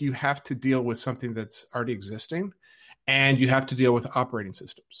usually if you have to deal with something that's already existing, and you have to deal with operating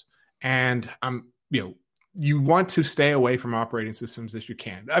systems. And you want to stay away from operating systems as you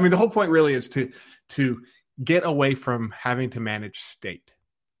can. I mean, the whole point really is to get away from having to manage state.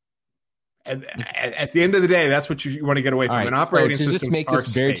 And at the end of the day, that's what you want to get away from. Right, an operating so to system. Just make this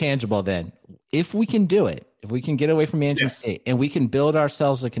very tangible, then, if we can do it, if we can get away from managing state, and we can build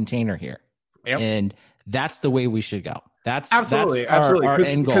ourselves a container here, and that's the way we should go. That's absolutely our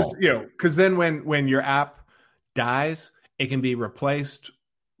end goal. Because then when your app dies, it can be replaced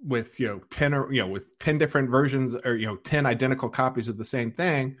with 10 different versions or 10 identical copies of the same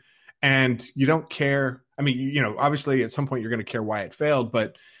thing, and you don't care. I mean, obviously at some point you're going to care why it failed,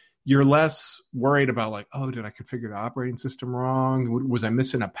 but you're less worried about like, oh, did I configure the operating system wrong? Was I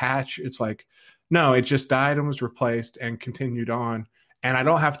missing a patch? It's like, no, it just died and was replaced and continued on, and I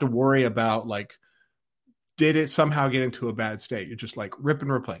don't have to worry about like, did it somehow get into a bad state? You're just like rip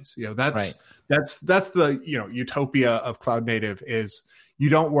and replace. That's the utopia of cloud native is you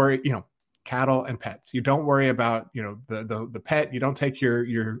don't worry, cattle and pets. You don't worry about the pet. You don't take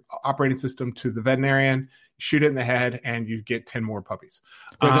your operating system to the veterinarian, shoot it in the head, and you get 10 more puppies.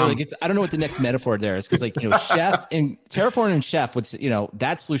 I don't know what the next metaphor there is, because Chef and Terraform and Chef would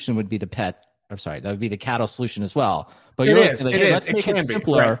that solution would be the pet. I'm sorry, that would be the cattle solution as well. But let's make it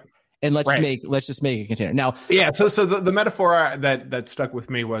simpler. Right. And let's just make a container now. Yeah. So the metaphor that stuck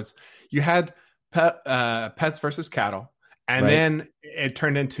with me was you had pets versus cattle, and then it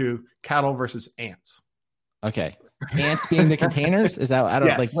turned into cattle versus ants. Okay, ants being the containers. Is that I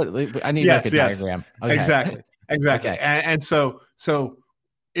don't like? I need like a diagram. Okay. Exactly. Okay. And so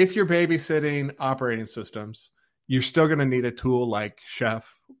if you're babysitting operating systems, you're still going to need a tool like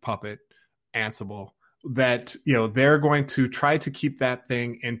Chef, Puppet, Ansible, that they're going to try to keep that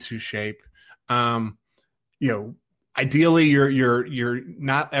thing into shape. Ideally you're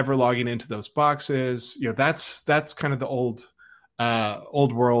not ever logging into those boxes. That's kind of the old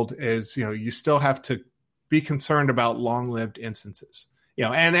world is, you still have to be concerned about long-lived instances.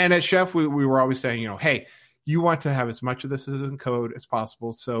 And at Chef we were always saying, hey, you want to have as much of this as in code as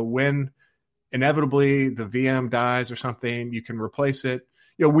possible, so when inevitably the VM dies or something, you can replace it.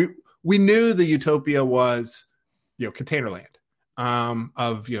 We knew the utopia was, container land,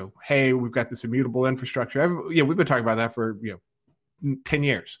 hey, we've got this immutable infrastructure. We've been talking about that for, 10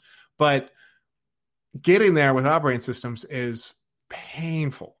 years, but getting there with operating systems is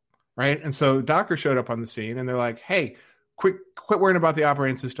painful, right? And so Docker showed up on the scene and they're like, hey, quit worrying about the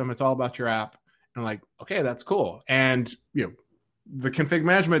operating system. It's all about your app. And I'm like, okay, that's cool. And, the config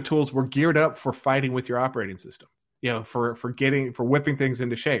management tools were geared up for fighting with your operating system. For whipping things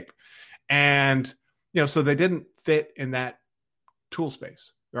into shape. And, so they didn't fit in that tool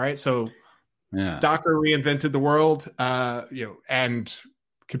space, right? So Docker reinvented the world, and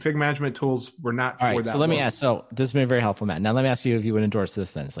config management tools were not for that. So let me ask, so this has been very helpful, Matt. Now let me ask you if you would endorse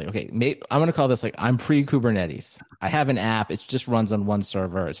this then. It's like, okay, I'm going to call this like, I'm pre-Kubernetes. I have an app. It just runs on one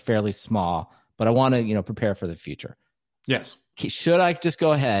server. It's fairly small, but I want to, prepare for the future. Yes. Should I just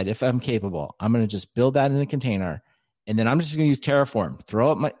go ahead, if I'm capable, I'm going to just build that in a container, and then I'm just going to use Terraform,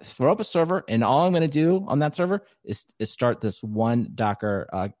 throw up a server, and all I'm going to do on that server is start this one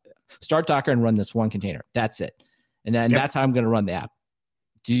Docker, start Docker and run this one container. That's it. And then that's how I'm going to run the app.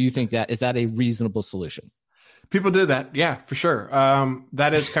 Do you think is that a reasonable solution? People do that. Yeah, for sure.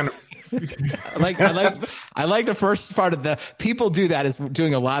 That is kind of I like the first part of the people do that is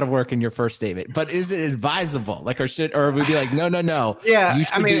doing a lot of work in your first statement, but is it advisable? Like, or would be like, no. Yeah. You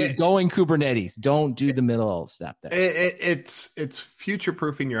should be going Kubernetes. Don't do the middle step there. It's future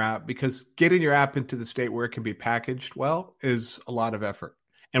proofing your app, because getting your app into the state where it can be packaged well is a lot of effort.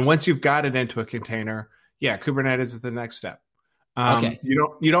 And once you've got it into a container, Kubernetes is the next step. Okay.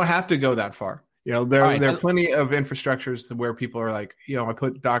 You don't have to go that far. There are plenty of infrastructures where people are like, I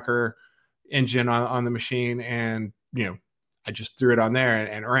put Docker engine on the machine and, I just threw it on there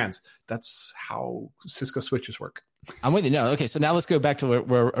and it runs. That's how Cisco switches work. I'm with you. No. Okay. So now let's go back to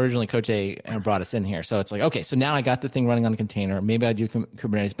where originally Coach A brought us in here. So it's like, okay, so now I got the thing running on a container. Maybe I do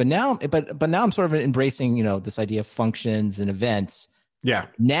Kubernetes, but now I'm sort of embracing, this idea of functions and events. Yeah.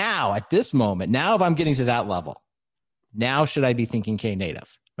 Now at this moment, if I'm getting to that level, now should I be thinking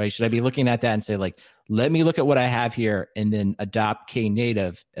Knative? right? Should I be looking at that and say, like, let me look at what I have here and then adopt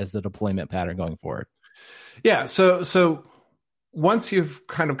Knative as the deployment pattern going forward? Yeah. So once you've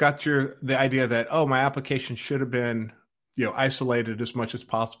kind of got the idea that, oh, my application should have been, isolated as much as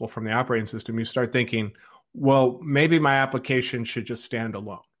possible from the operating system, you start thinking, well, maybe my application should just stand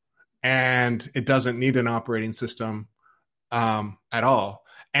alone and it doesn't need an operating system at all.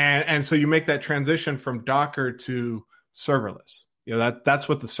 And so you make that transition from Docker to serverless. That's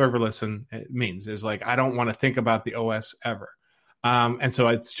what the serverless means, is like, I don't want to think about the OS ever. And so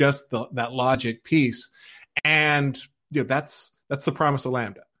it's just that logic piece. And that's the promise of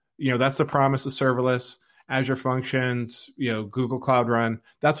Lambda. That's the promise of serverless, Azure Functions, Google Cloud Run.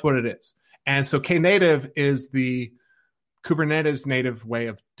 That's what it is. And so Knative is the Kubernetes native way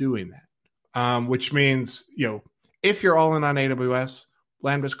of doing that, which means, if you're all in on AWS,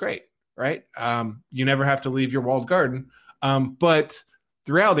 Lambda's great, right? You never have to leave your walled garden. But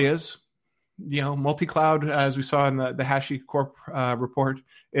the reality is, multi-cloud, as we saw in the HashiCorp report,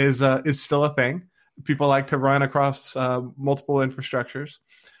 is still a thing. People like to run across multiple infrastructures.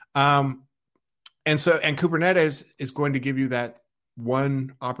 And Kubernetes is going to give you that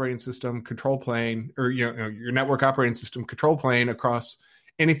one operating system control plane, or your network operating system control plane across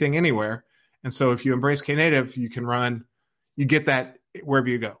anything, anywhere. And so if you embrace Knative, you get that wherever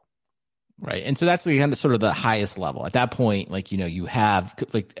you go. Right. And so that's the kind of sort of the highest level. At that point, like, you have,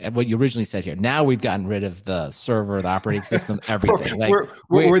 like what you originally said here. Now we've gotten rid of the server, the operating system, everything. Like,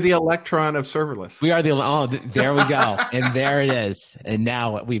 we're the Electron of serverless. We are there we go. And there it is. And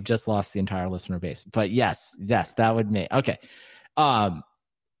now we've just lost the entire listener base. But yes, that would make, okay.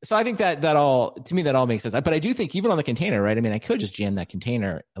 So I think that all makes sense. But I do think even on the container, right? I mean, I could just jam that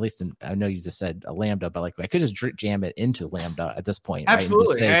container, at least I know you just said a Lambda, but like I could just jam it into Lambda at this point.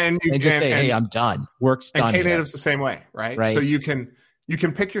 Absolutely. Right? And just say, hey, I'm done. Work's done. And Knative's the same way, right? So you can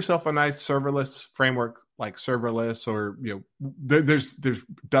pick yourself a nice serverless framework like serverless, or, there's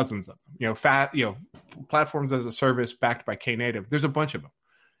dozens of them, platforms as a service backed by Knative. There's a bunch of them.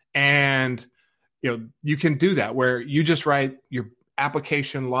 And, you can do that where you just write your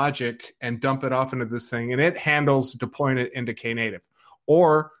application logic and dump it off into this thing, and it handles deploying it into Knative.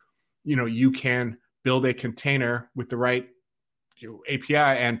 Or, you can build a container with the right API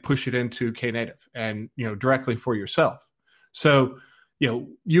and push it into Knative and, directly for yourself. So,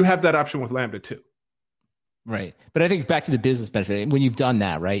 you have that option with Lambda too. Right. But I think back to the business benefit, when you've done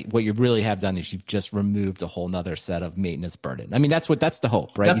that, right, what you really have done is you've just removed a whole nother set of maintenance burden. I mean, that's the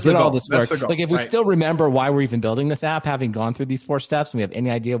hope, right? That's you did all this work. Like, if we still remember why we're even building this app, having gone through these 4 steps, and we have any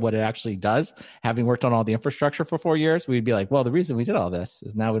idea what it actually does, having worked on all the infrastructure for 4 years, we'd be like, well, the reason we did all this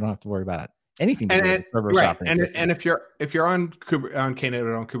is now we don't have to worry about anything to do with server operating system. And if you're on Knative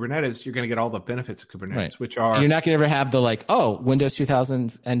or on Kubernetes, you're going to get all the benefits of Kubernetes, which are, and you're not going to ever have the Windows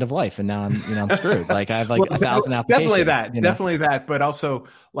 2000's end of life, and now I'm screwed. Like, I have 1,000 applications. Definitely that. But also,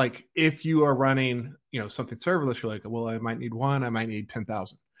 like, if you are running something serverless, you're like, well, I might need 1, I might need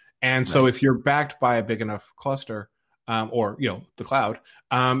 10,000. And so if you're backed by a big enough cluster, or the cloud,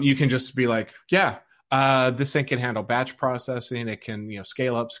 you can just be like, this thing can handle batch processing. It can,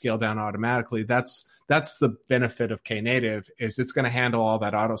 scale up, scale down automatically. That's the benefit of Knative, is it's going to handle all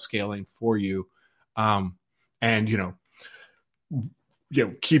that auto scaling for you, and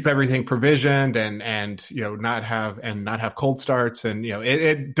keep everything provisioned and not have cold starts, and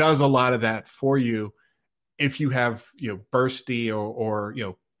it does a lot of that for you if you have bursty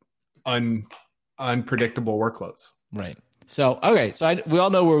or unpredictable worklobes. Right. So, okay. So we all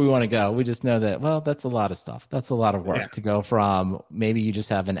know where we want to go. We just know that, well, that's a lot of stuff. That's a lot of work to go from. Maybe you just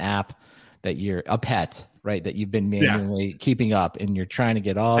have an app that you're a pet, right? That you've been manually keeping up, and you're trying to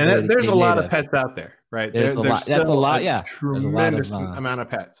get all. And there's a lot of pets out there, right? There's a lot. That's a lot. Yeah. Tremendous amount of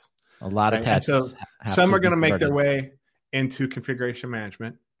pets. A lot of pets. So some are going to make their way into configuration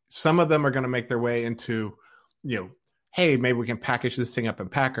management. Some of them are going to make their way into, hey, maybe we can package this thing up in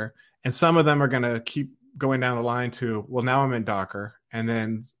Packer. And some of them are going to keep going down the line to, well, now I'm in Docker. And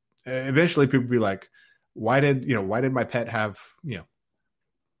then eventually people be like, why did my pet have,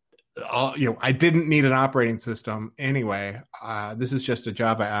 I didn't need an operating system anyway. This is just a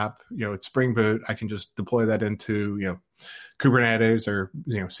Java app, it's Spring Boot. I can just deploy that into, Kubernetes or,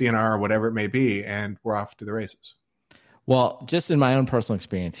 CNR or whatever it may be. And we're off to the races. Well, just in my own personal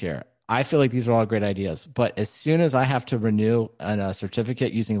experience here, I feel like these are all great ideas, but as soon as I have to renew a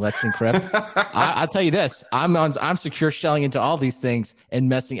certificate using Let's Encrypt, I'll tell you this: I'm secure shelling into all these things and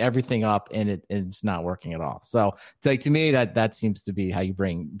messing everything up, and it's not working at all. So, it's like, to me, that seems to be how you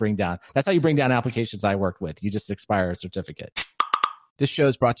bring down. That's how you bring down applications I worked with. You just expire a certificate. This show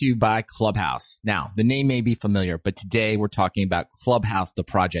is brought to you by Clubhouse. Now, the name may be familiar, but today we're talking about Clubhouse, the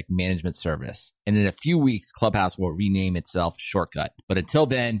project management service. And in a few weeks, Clubhouse will rename itself Shortcut. But until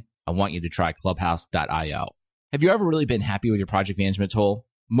then, I want you to try Clubhouse.io. Have you ever really been happy with your project management tool?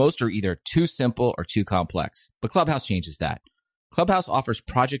 Most are either too simple or too complex, but Clubhouse changes that. Clubhouse offers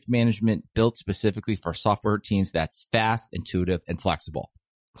project management built specifically for software teams that's fast, intuitive, and flexible.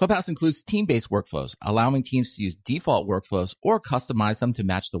 Clubhouse includes team-based workflows, allowing teams to use default workflows or customize them to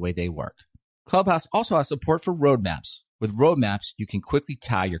match the way they work. Clubhouse also has support for roadmaps. With roadmaps, you can quickly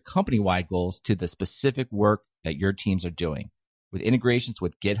tie your company-wide goals to the specific work that your teams are doing. With integrations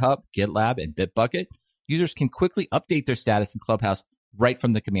with GitHub, GitLab, and Bitbucket, users can quickly update their status in Clubhouse right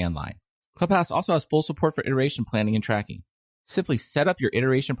from the command line. Clubhouse also has full support for iteration planning and tracking. Simply set up your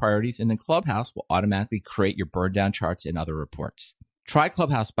iteration priorities, and then Clubhouse will automatically create your burn down charts and other reports. Try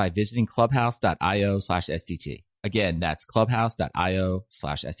Clubhouse by visiting clubhouse.io/SDT. Again, that's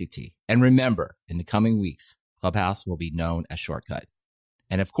clubhouse.io/SDT. And remember, in the coming weeks, Clubhouse will be known as Shortcut.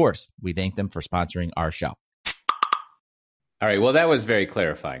 And of course, we thank them for sponsoring our show. All right. Well, that was very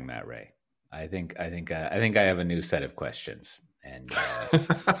clarifying, Matt Ray. I think I have a new set of questions, and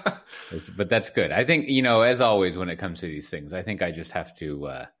but that's good. I think, as always, when it comes to these things, I think I just have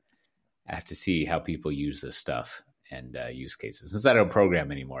to see how people use this stuff and use cases. Since I don't program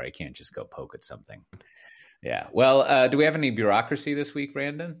anymore, I can't just go poke at something. Yeah. Well, do we have any bureaucracy this week,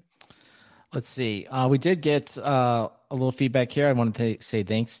 Brandon? Let's see. We did get a little feedback here. I want to say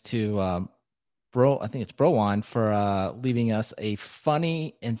thanks to I think it's Browan, for leaving us a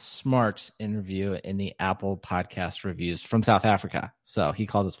funny and smart interview in the Apple podcast reviews from South Africa. So he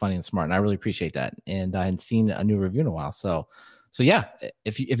called us funny and smart, and I really appreciate that. And I hadn't seen a new review in a while. So yeah,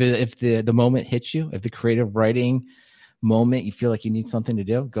 if the moment hits you, if the creative writing moment, you feel like you need something to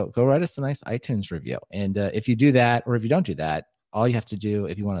do, go write us a nice iTunes review. And if you do that, or if you don't do that, all you have to do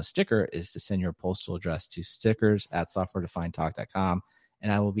if you want a sticker is to send your postal address to stickers@softwaredefinedtalk.com,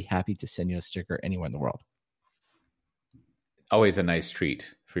 and I will be happy to send you a sticker anywhere in the world. Always a nice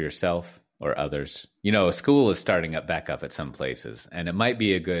treat for yourself or others. School is starting back up at some places, and it might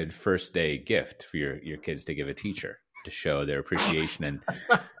be a good first day gift for your kids to give a teacher, to show their appreciation and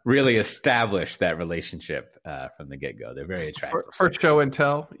really establish that relationship from the get-go. They're very attractive. For show and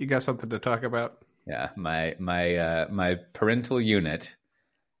tell, you got something to talk about? Yeah, my parental unit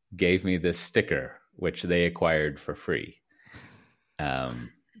gave me this sticker, which they acquired for free.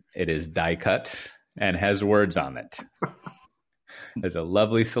 It is die cut and has words on it. There's a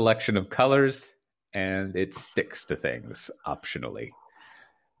lovely selection of colors, and it sticks to things optionally.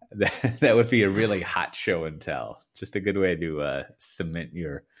 That would be a really hot show and tell. Just a good way to cement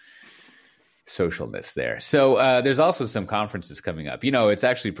your socialness there. So there's also some conferences coming up. It's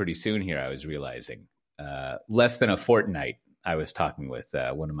actually pretty soon here, I was realizing. Less than a fortnight, I was talking with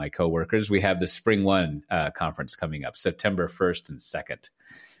one of my coworkers. We have the Spring One conference coming up, September 1st and 2nd.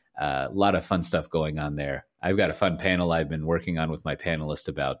 A lot of fun stuff going on there. I've got a fun panel I've been working on with my panelist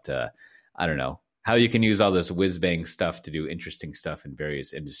about, how you can use all this whiz-bang stuff to do interesting stuff in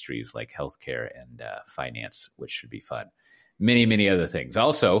various industries like healthcare and finance, which should be fun. Many, many other things.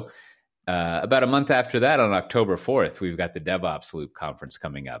 Also, about a month after that, on October 4th, we've got the DevOps Loop conference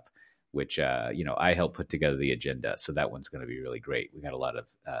coming up, which, I helped put together the agenda. So that one's going to be really great. We got a lot of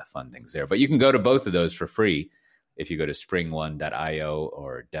fun things there. But you can go to both of those for free if you go to spring1.io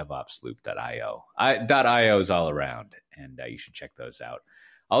or devopsloop.io. .io is all around, and you should check those out.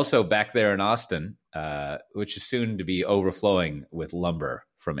 Also, back there in Austin, which is soon to be overflowing with lumber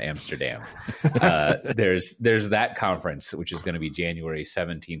from Amsterdam, there's that conference, which is going to be January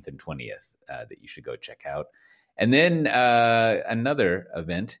 17th and 20th, that you should go check out. And then another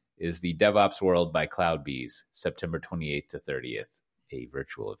event is the DevOps World by CloudBees, September 28th to 30th, a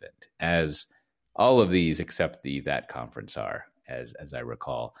virtual event, as all of these except that conference are, as I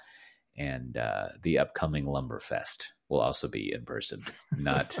recall. And the upcoming Lumberfest will also be in person,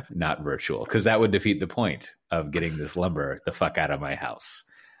 not virtual, because that would defeat the point of getting this lumber the fuck out of my house.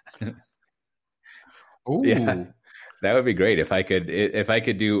 Ooh. Yeah, that would be great if I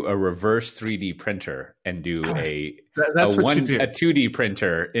could do a reverse 3D printer and do a 2D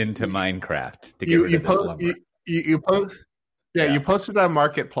printer into Minecraft to get rid of this lumber. You posted on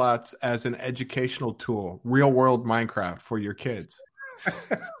Marketplace as an educational tool, real world Minecraft for your kids.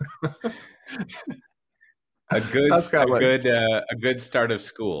 a good start of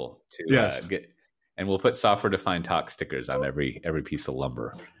school to get, and we'll put software defined talk stickers on every piece of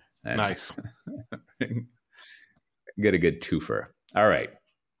lumber. And nice. Get a good twofer. All right.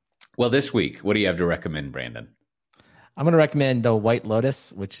 Well, this week, what do you have to recommend, Brandon? I'm going to recommend The White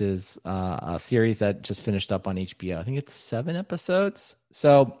Lotus, which is a series that just finished up on HBO. I think it's 7 episodes.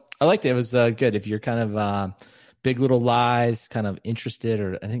 So I liked it. It was good. If you're kind of Big Little Lies, kind of interested,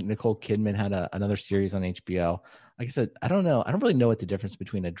 or I think Nicole Kidman had another series on HBO. Like I said, I don't know. I don't really know what the difference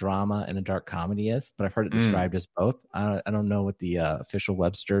between a drama and a dark comedy is, but I've heard it described as both. I don't know what the official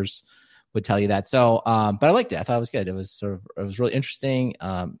Webster's would tell you that. So, but I liked it. I thought it was good. It was really interesting.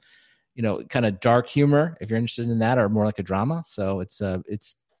 Kind of dark humor if you're interested in that, or more like a drama. So it's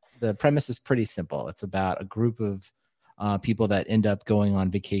the premise is pretty simple. It's about a group of people that end up going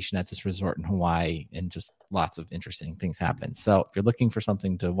on vacation at this resort in Hawaii, and just lots of interesting things happen. So if you're looking for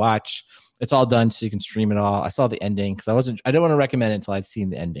something to watch, it's all done so you can stream it all. I saw the ending because I didn't want to recommend it until I'd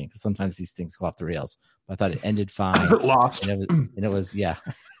seen the ending, because sometimes these things go off the rails. But I thought it ended fine. Lost. And it was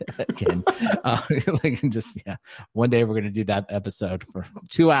again, one day we're going to do that episode for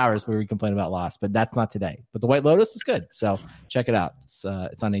 2 hours where we complain about Lost, but that's not today. But The White Lotus is good, so check it out. It's on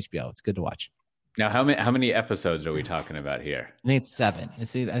HBO. It's good to watch. Now, how many episodes are we talking about here? I think it's 7. I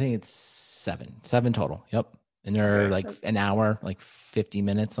think it's 7 total. Yep, and they're like an hour, like 50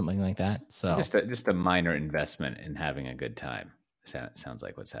 minutes, something like that. So just a minor investment in having a good time. Sounds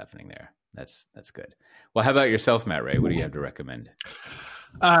like what's happening there. That's good. Well, how about yourself, Matt Ray? What do you have to recommend?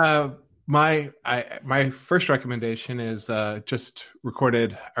 My first recommendation is just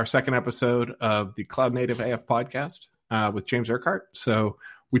recorded our second episode of the Cloud Native AF podcast with James Urquhart. So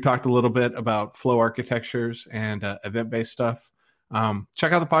we talked a little bit about flow architectures and event-based stuff.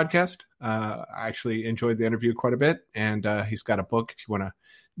 Check out the podcast. I actually enjoyed the interview quite a bit, and he's got a book if you want to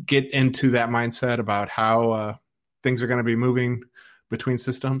get into that mindset about how things are going to be moving between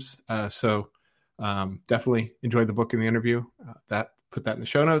systems. So definitely enjoyed the book and the interview. Put that in the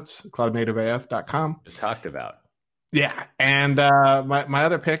show notes, cloudnativeaf.com. Just talked about. Yeah, and my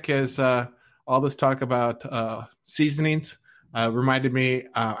other pick is all this talk about seasonings. Reminded me,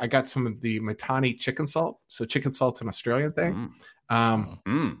 I got some of the Matani chicken salt. So chicken salt's an Australian thing.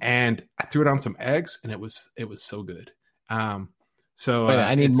 And I threw it on some eggs, and it was so good. So wait,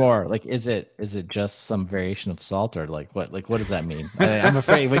 I need more. Like, is it just some variation of salt, or like what does that mean? I'm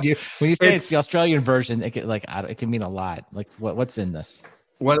afraid when you say it's the Australian version, it can mean a lot. Like what's in this?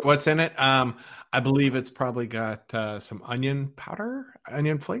 What's in it? I believe it's probably got some onion powder,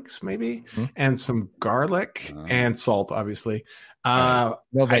 onion flakes maybe, and some garlic and salt, obviously. No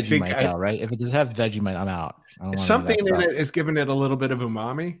Vegemite, right? If it does have Vegemite, I'm out. Something in it is giving it a little bit of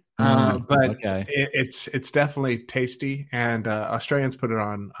umami, but it's definitely tasty. And Australians put it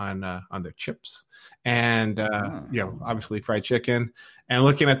on their chips, and obviously fried chicken. And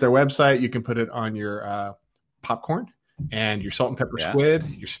looking at their website, you can put it on your popcorn and your salt and pepper squid,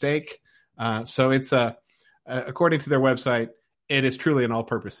 your steak. So it's according to their website, it is truly an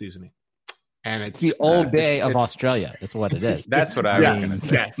all-purpose seasoning. And it's the Old Bay of Australia. That's what it is. That's what I was going to say.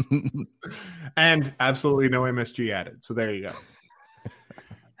 Yes. And absolutely no MSG added. So there you go.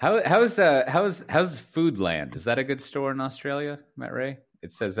 How's Foodland? Is that a good store in Australia, Matt Ray?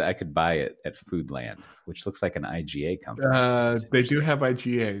 It says that I could buy it at Foodland, which looks like an IGA company. They do have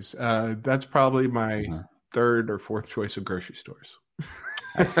IGAs. That's probably my third or fourth choice of grocery stores.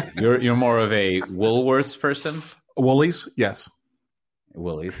 I see. You're more of a Woolworths person? Woolies, yes.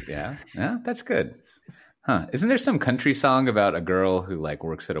 Woolies, yeah, that's good. Huh? Isn't there some country song about a girl who like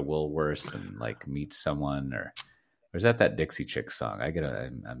works at a Woolworths and like meets someone, or is that Dixie Chicks song?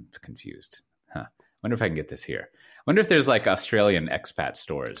 I'm confused. Huh? Wonder if I can get this here. Wonder if there's like Australian expat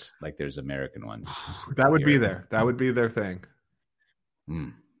stores, like there's American ones. That would be there. That would be their thing.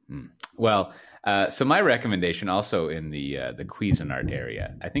 Well, so my recommendation also in the Cuisinart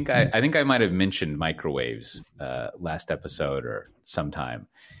area. I think I might have mentioned microwaves last episode or sometime.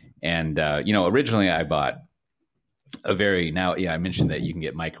 And originally I bought I mentioned that you can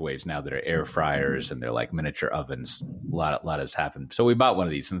get microwaves now that are air fryers and they're like miniature ovens. A lot has happened. So we bought one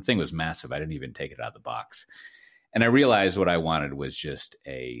of these, and the thing was massive. I didn't even take it out of the box. And I realized what I wanted was just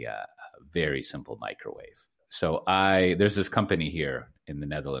a very simple microwave. So there's this company here in the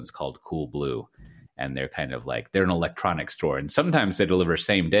Netherlands called Coolblue, and they're kind of like, they're an electronics store, and sometimes they deliver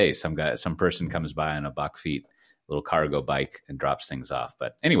same day. Some person comes by on a Bakfiets little cargo bike and drops things off.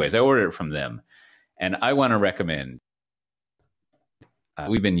 But anyways, I ordered it from them, and I want to recommend.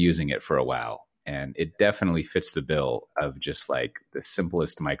 We've been using it for a while, and it definitely fits the bill of just like the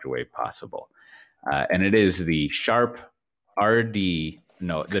simplest microwave possible. And it is the Sharp Sharp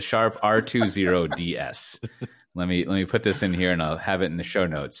R20DS. Let me put this in here, and I'll have it in the show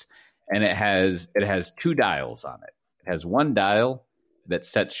notes. And it has 2 dials on it. It has one dial that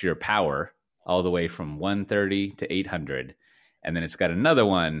sets your power all the way from 130 to 800, and then it's got another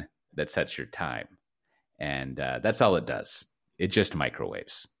one that sets your time. And that's all it does. It just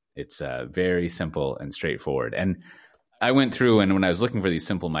microwaves. It's very simple and straightforward. And I went through, and when I was looking for these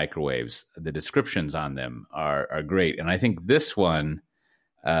simple microwaves, the descriptions on them are great. And I think this one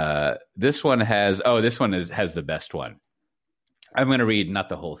has the best one. I'm going to read not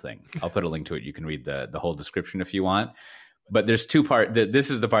the whole thing. I'll put a link to it. You can read the whole description if you want. But there's two parts.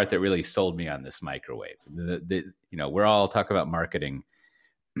 This is the part that really sold me on this microwave. We're all talking about marketing.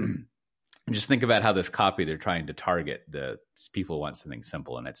 Just think about how this copy, they're trying to target the people who want something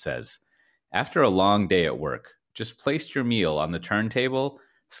simple. And it says, after a long day at work, just place your meal on the turntable,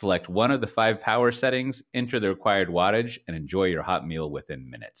 select one of the 5 power settings, enter the required wattage, and enjoy your hot meal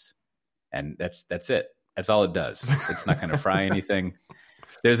within minutes. And that's it. That's all it does. It's not going to fry anything.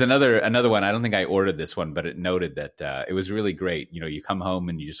 There's another one. I don't think I ordered this one, but it noted that it was really great. You come home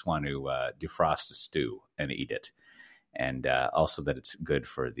and you just want to defrost a stew and eat it. And also that it's good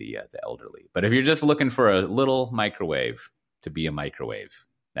for the elderly. But if you're just looking for a little microwave to be a microwave,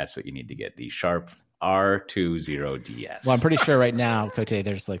 that's what you need to get, the Sharp R20DS. Well, I'm pretty sure right now, Cote,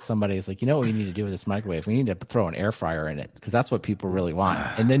 there's like somebody's like, what we need to do with this microwave? We need to throw an air fryer in it because that's what people really want.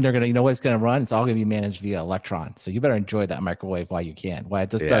 And then they're going to, what it's going to run? It's all going to be managed via Electron. So you better enjoy that microwave while you can. Why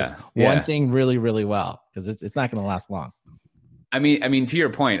it just does one thing really, really well because it's not going to last long. I mean, to your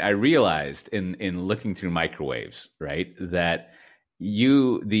point, I realized in looking through microwaves, right, that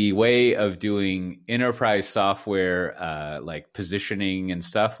the way of doing enterprise software, like positioning and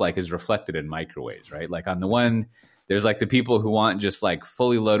stuff, like is reflected in microwaves, right? Like on the one, there's like the people who want just like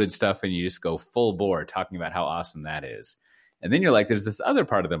fully loaded stuff and you just go full bore talking about how awesome that is. And then you're like, there's this other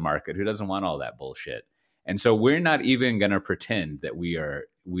part of the market who doesn't want all that bullshit. And so we're not even going to pretend that we are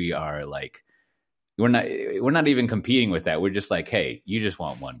like, we're not even competing with that. We're just like, hey, you just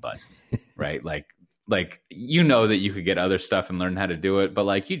want one button, right? Like that you could get other stuff and learn how to do it, but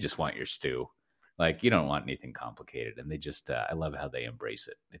like you just want your stew. Like you don't want anything complicated. And they just, I love how they embrace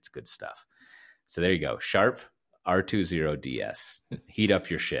it. It's good stuff. So there you go. Sharp R20DS. Heat up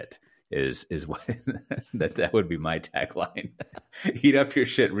your shit is what that would be my tagline. Heat up your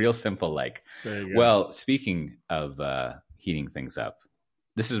shit real simple. Like, well, speaking of heating things up,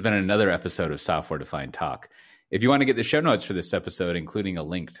 this has been another episode of Software Defined Talk. If you want to get the show notes for this episode, including a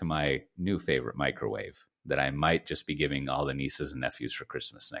link to my new favorite microwave that I might just be giving all the nieces and nephews for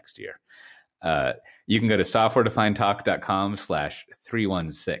Christmas next year, you can go to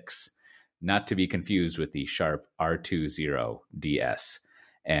softwaredefinedtalk.com/316, not to be confused with the Sharp R20DS.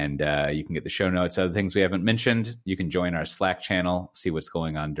 And you can get the show notes, other things we haven't mentioned. You can join our Slack channel, see what's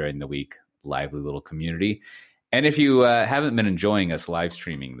going on during the week. Lively little community. And if you haven't been enjoying us live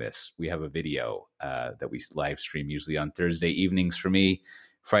streaming this, we have a video that we live stream usually on Thursday evenings for me,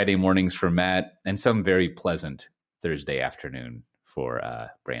 Friday mornings for Matt, and some very pleasant Thursday afternoon for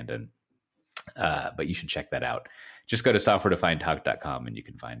Brandon. But you should check that out. Just go to softwaredefinedtalk.com and you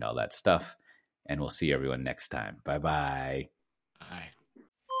can find all that stuff. And we'll see everyone next time. Bye-bye. Bye.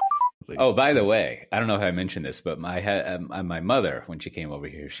 Oh, by the way, I don't know if I mentioned this, but my mother, when she came over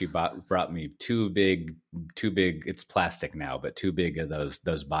here, she brought me two big, it's plastic now, but two big of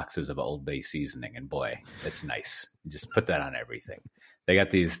those boxes of Old Bay seasoning. And boy, it's nice. Just put that on everything. They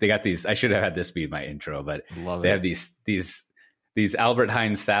got these, I should have had this be my intro, but have these Albert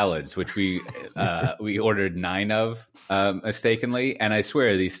Heinz salads, which we ordered 9 of mistakenly. And I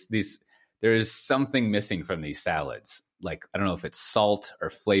swear there is something missing from these salads. Like, I don't know if it's salt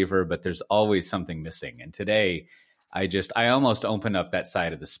or flavor, but there's always something missing. And today I almost opened up that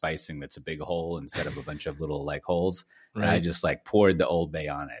side of the spicing that's a big hole instead of a bunch of little like holes. Right. And I just like poured the Old Bay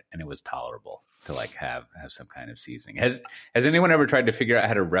on it, and it was tolerable to like have some kind of seasoning. Has anyone ever tried to figure out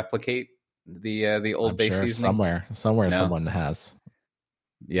how to replicate the Old Bay seasoning? Somewhere no? Someone has.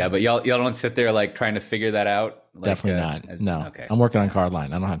 Yeah, but y'all don't sit there like trying to figure that out. Like, definitely not. No, okay. I'm working on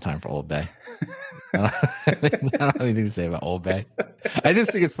Cardline. I don't have time for Old Bay. I don't have anything to say about Old Bay. I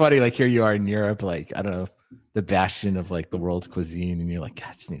just think it's funny. Like here you are in Europe, like I don't know, the bastion of like the world's cuisine, and you're like,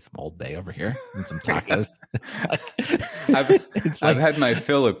 God, I just need some Old Bay over here and some tacos. I've had my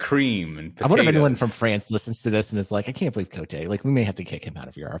fill of cream and potatoes. I wonder if anyone from France listens to this and is like, I can't believe Cote. Like we may have to kick him out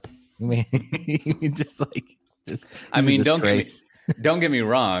of Europe. We may I mean, don't get me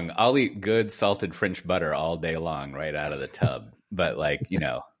wrong. I'll eat good salted French butter all day long, right out of the tub. But like, you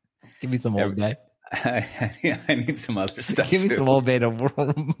know, give me some Old Bay. I need some other stuff. Give me some Old Bay to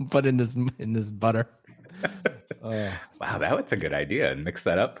put in this butter. Wow, that's a good idea. And mix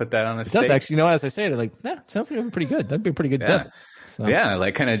that up, put that on a steak. Does actually, you know, as I say it, like, sounds like pretty good. That'd be a pretty good dip. So. Yeah,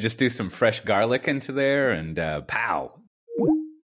 like kind of just do some fresh garlic into there, and pow,